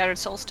host of the Shattered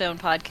Soulstone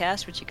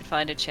podcast, which you can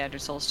find at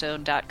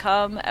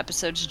shatteredsoulstone.com.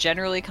 Episodes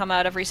generally come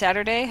out every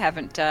Saturday.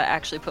 Haven't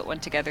actually put one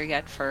together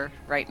yet for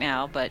right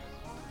now, but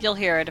you'll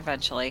hear it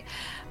eventually.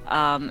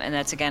 And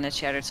that's again at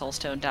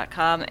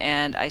shatteredsoulstone.com.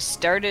 And I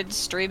started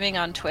streaming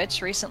on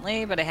Twitch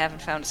recently, but I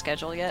haven't found a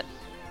schedule yet.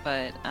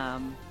 But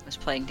I was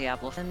playing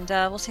Diablo, and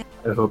we'll see.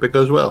 I hope it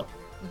goes well.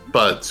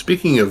 But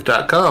speaking of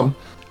 .com,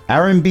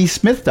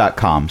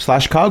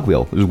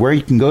 AaronBSmith.com/cogwheel is where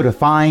you can go to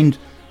find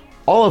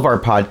all of our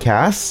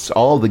podcasts,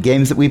 all of the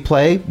games that we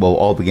play. Well,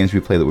 all the games we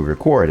play that we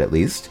record, at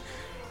least,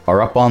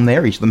 are up on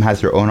there. Each of them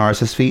has their own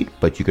RSS feed,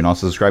 but you can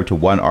also subscribe to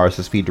one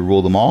RSS feed to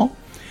rule them all.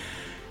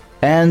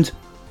 And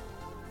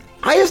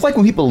I just like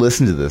when people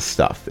listen to this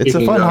stuff. It's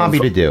a fun hobby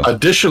to do.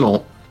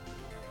 Additional.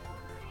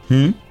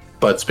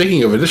 But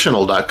speaking of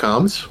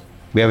additional.coms,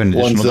 we have an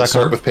ones that additional.com.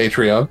 start with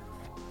Patreon.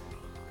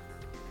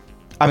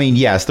 I mean,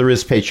 yes, there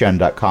is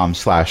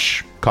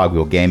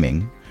patreon.com/Cogwheel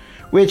Gaming,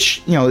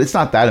 which, it's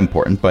not that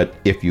important, but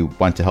if you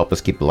want to help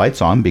us keep the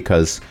lights on,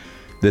 because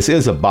this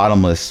is a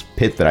bottomless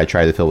pit that I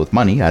try to fill with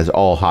money, as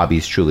all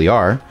hobbies truly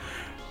are.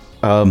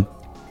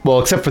 Well,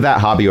 except for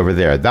that hobby over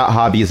there. That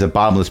hobby is a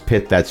bottomless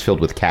pit that's filled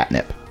with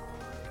catnip.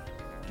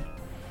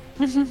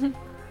 She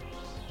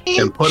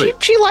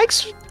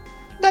likes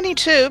money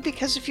too,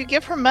 because if you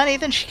give her money,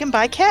 then she can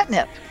buy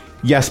catnip.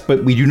 Yes,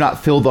 but we do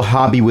not fill the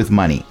hobby with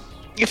money.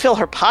 You fill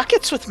her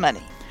pockets with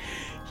money.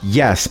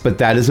 Yes, but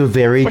that is a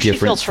very different she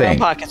fills thing. her own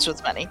pockets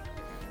with money.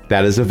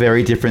 That is a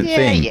very different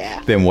thing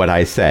than what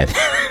I said.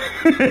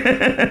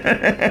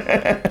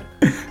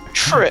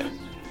 True.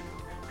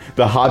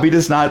 The hobby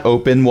does not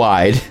open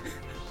wide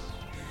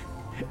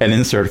and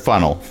insert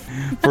funnel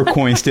for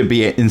coins to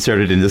be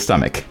inserted in the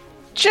stomach.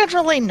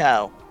 Generally,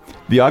 no.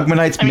 The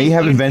Augmenites may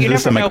have invented a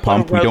stomach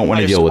pump. We don't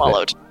want to deal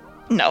with it.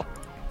 No.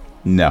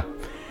 No.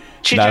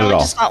 She generally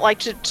does not like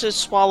to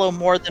swallow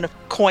more than a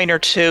coin or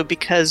two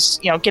because,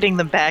 getting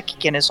them back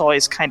again is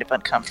always kind of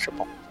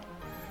uncomfortable.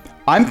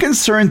 I'm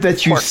concerned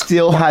that you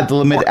still had the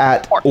limit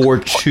at or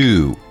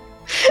two.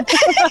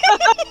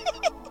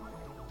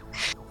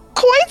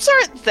 Coins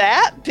aren't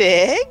that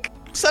big.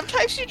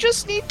 Sometimes you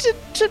just need to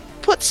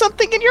put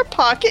something in your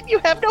pocket. You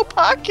have no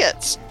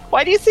pockets.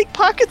 Why do you think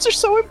pockets are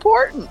so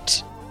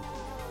important?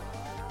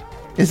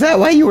 Is that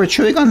why you were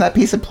chewing on that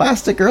piece of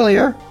plastic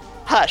earlier?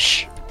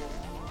 Hush.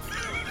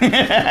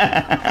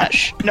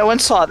 Hush. No one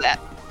saw that.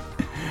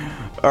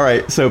 All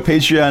right, so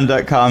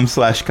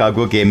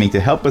patreon.com/Cogwheel Gaming to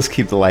help us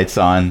keep the lights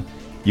on.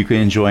 You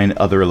can join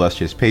other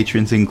illustrious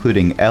patrons,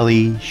 including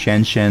Ellie,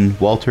 Shen,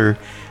 Walter,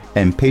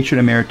 and patron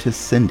emeritus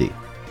Cindy.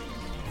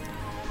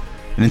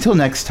 And until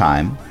next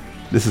time,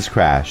 this is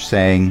Crash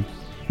saying,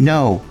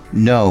 no,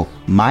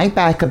 my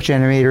backup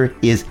generator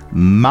is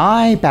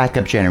my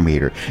backup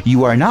generator.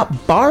 You are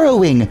not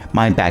borrowing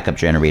my backup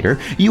generator.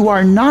 You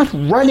are not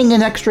running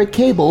an extra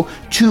cable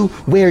to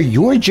where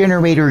your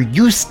generator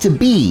used to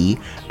be.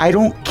 I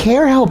don't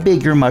care how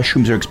big your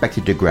mushrooms are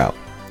expected to grow.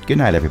 Good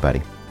night,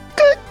 everybody.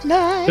 Good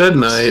night. Good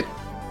night.